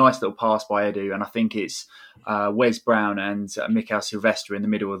United. It's a nice little pass by Edu, and I think it's Wes Brown and Mikel Silvestre in the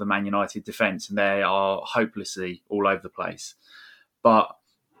middle of the Man United defence, and they are hopelessly all over the place. But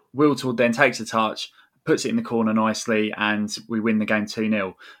Wiltord then takes a touch, puts it in the corner nicely, and we win the game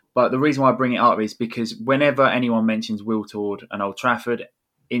 2-0. But the reason why I bring it up is because whenever anyone mentions Wiltord and Old Trafford,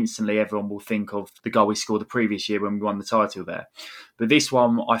 instantly everyone will think of the goal we scored the previous year when we won the title there. But this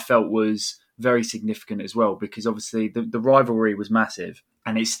one I felt was very significant as well, because obviously the rivalry was massive.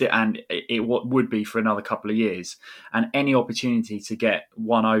 And it would be for another couple of years. And any opportunity to get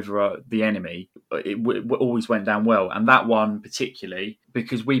one over the enemy, it always went down well. And that one particularly,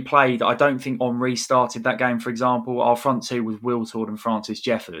 because we played, I don't think Henry started that game, for example. Our front two was Wiltord and Francis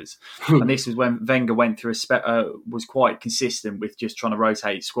Jeffers. And this was when Wenger went through was quite consistent with just trying to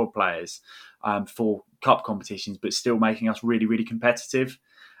rotate squad players for cup competitions, but still making us really, really competitive.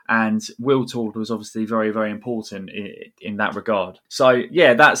 And Wiltord was obviously very, very important in that regard. So,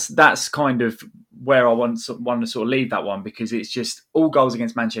 yeah, that's kind of where I want to sort of leave that one, because it's just all goals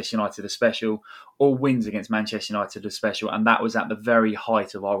against Manchester United are special, all wins against Manchester United are special, and that was at the very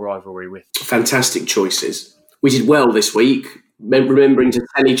height of our rivalry with. Fantastic choices. We did well this week, remembering to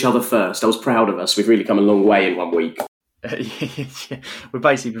tell each other first. I was proud of us. We've really come a long way in 1 week. We're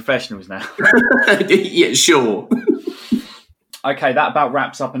basically professionals now. Yeah, sure. Okay, that about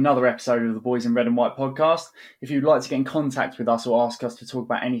wraps up another episode of the Boys in Red and White podcast. If you'd like to get in contact with us or ask us to talk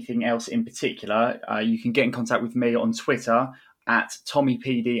about anything else in particular, you can get in contact with me on Twitter at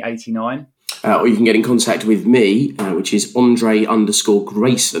TommyPD89. Or you can get in contact with me, which is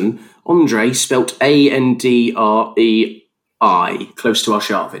Andre_Grayson. Andre spelt Andrei, close to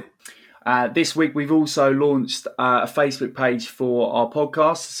Arshavin. This week we've also launched a Facebook page for our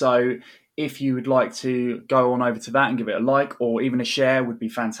podcast, so if you would like to go on over to that and give it a like or even a share would be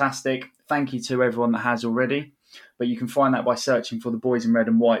fantastic. Thank you to everyone that has already. But you can find that by searching for the Boys in Red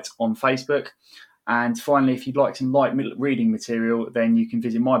and White on Facebook. And finally, if you'd like some light reading material, then you can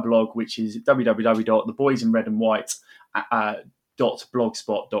visit my blog, which is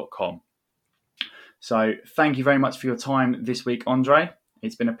www.theboysinredandwhite.blogspot.com. So thank you very much for your time this week, Andre.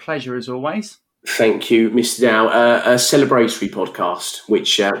 It's been a pleasure as always. Thank you, Mr. Dow. A celebratory podcast,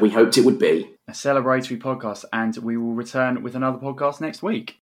 which we hoped it would be. A celebratory podcast, and we will return with another podcast next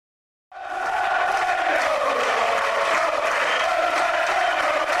week.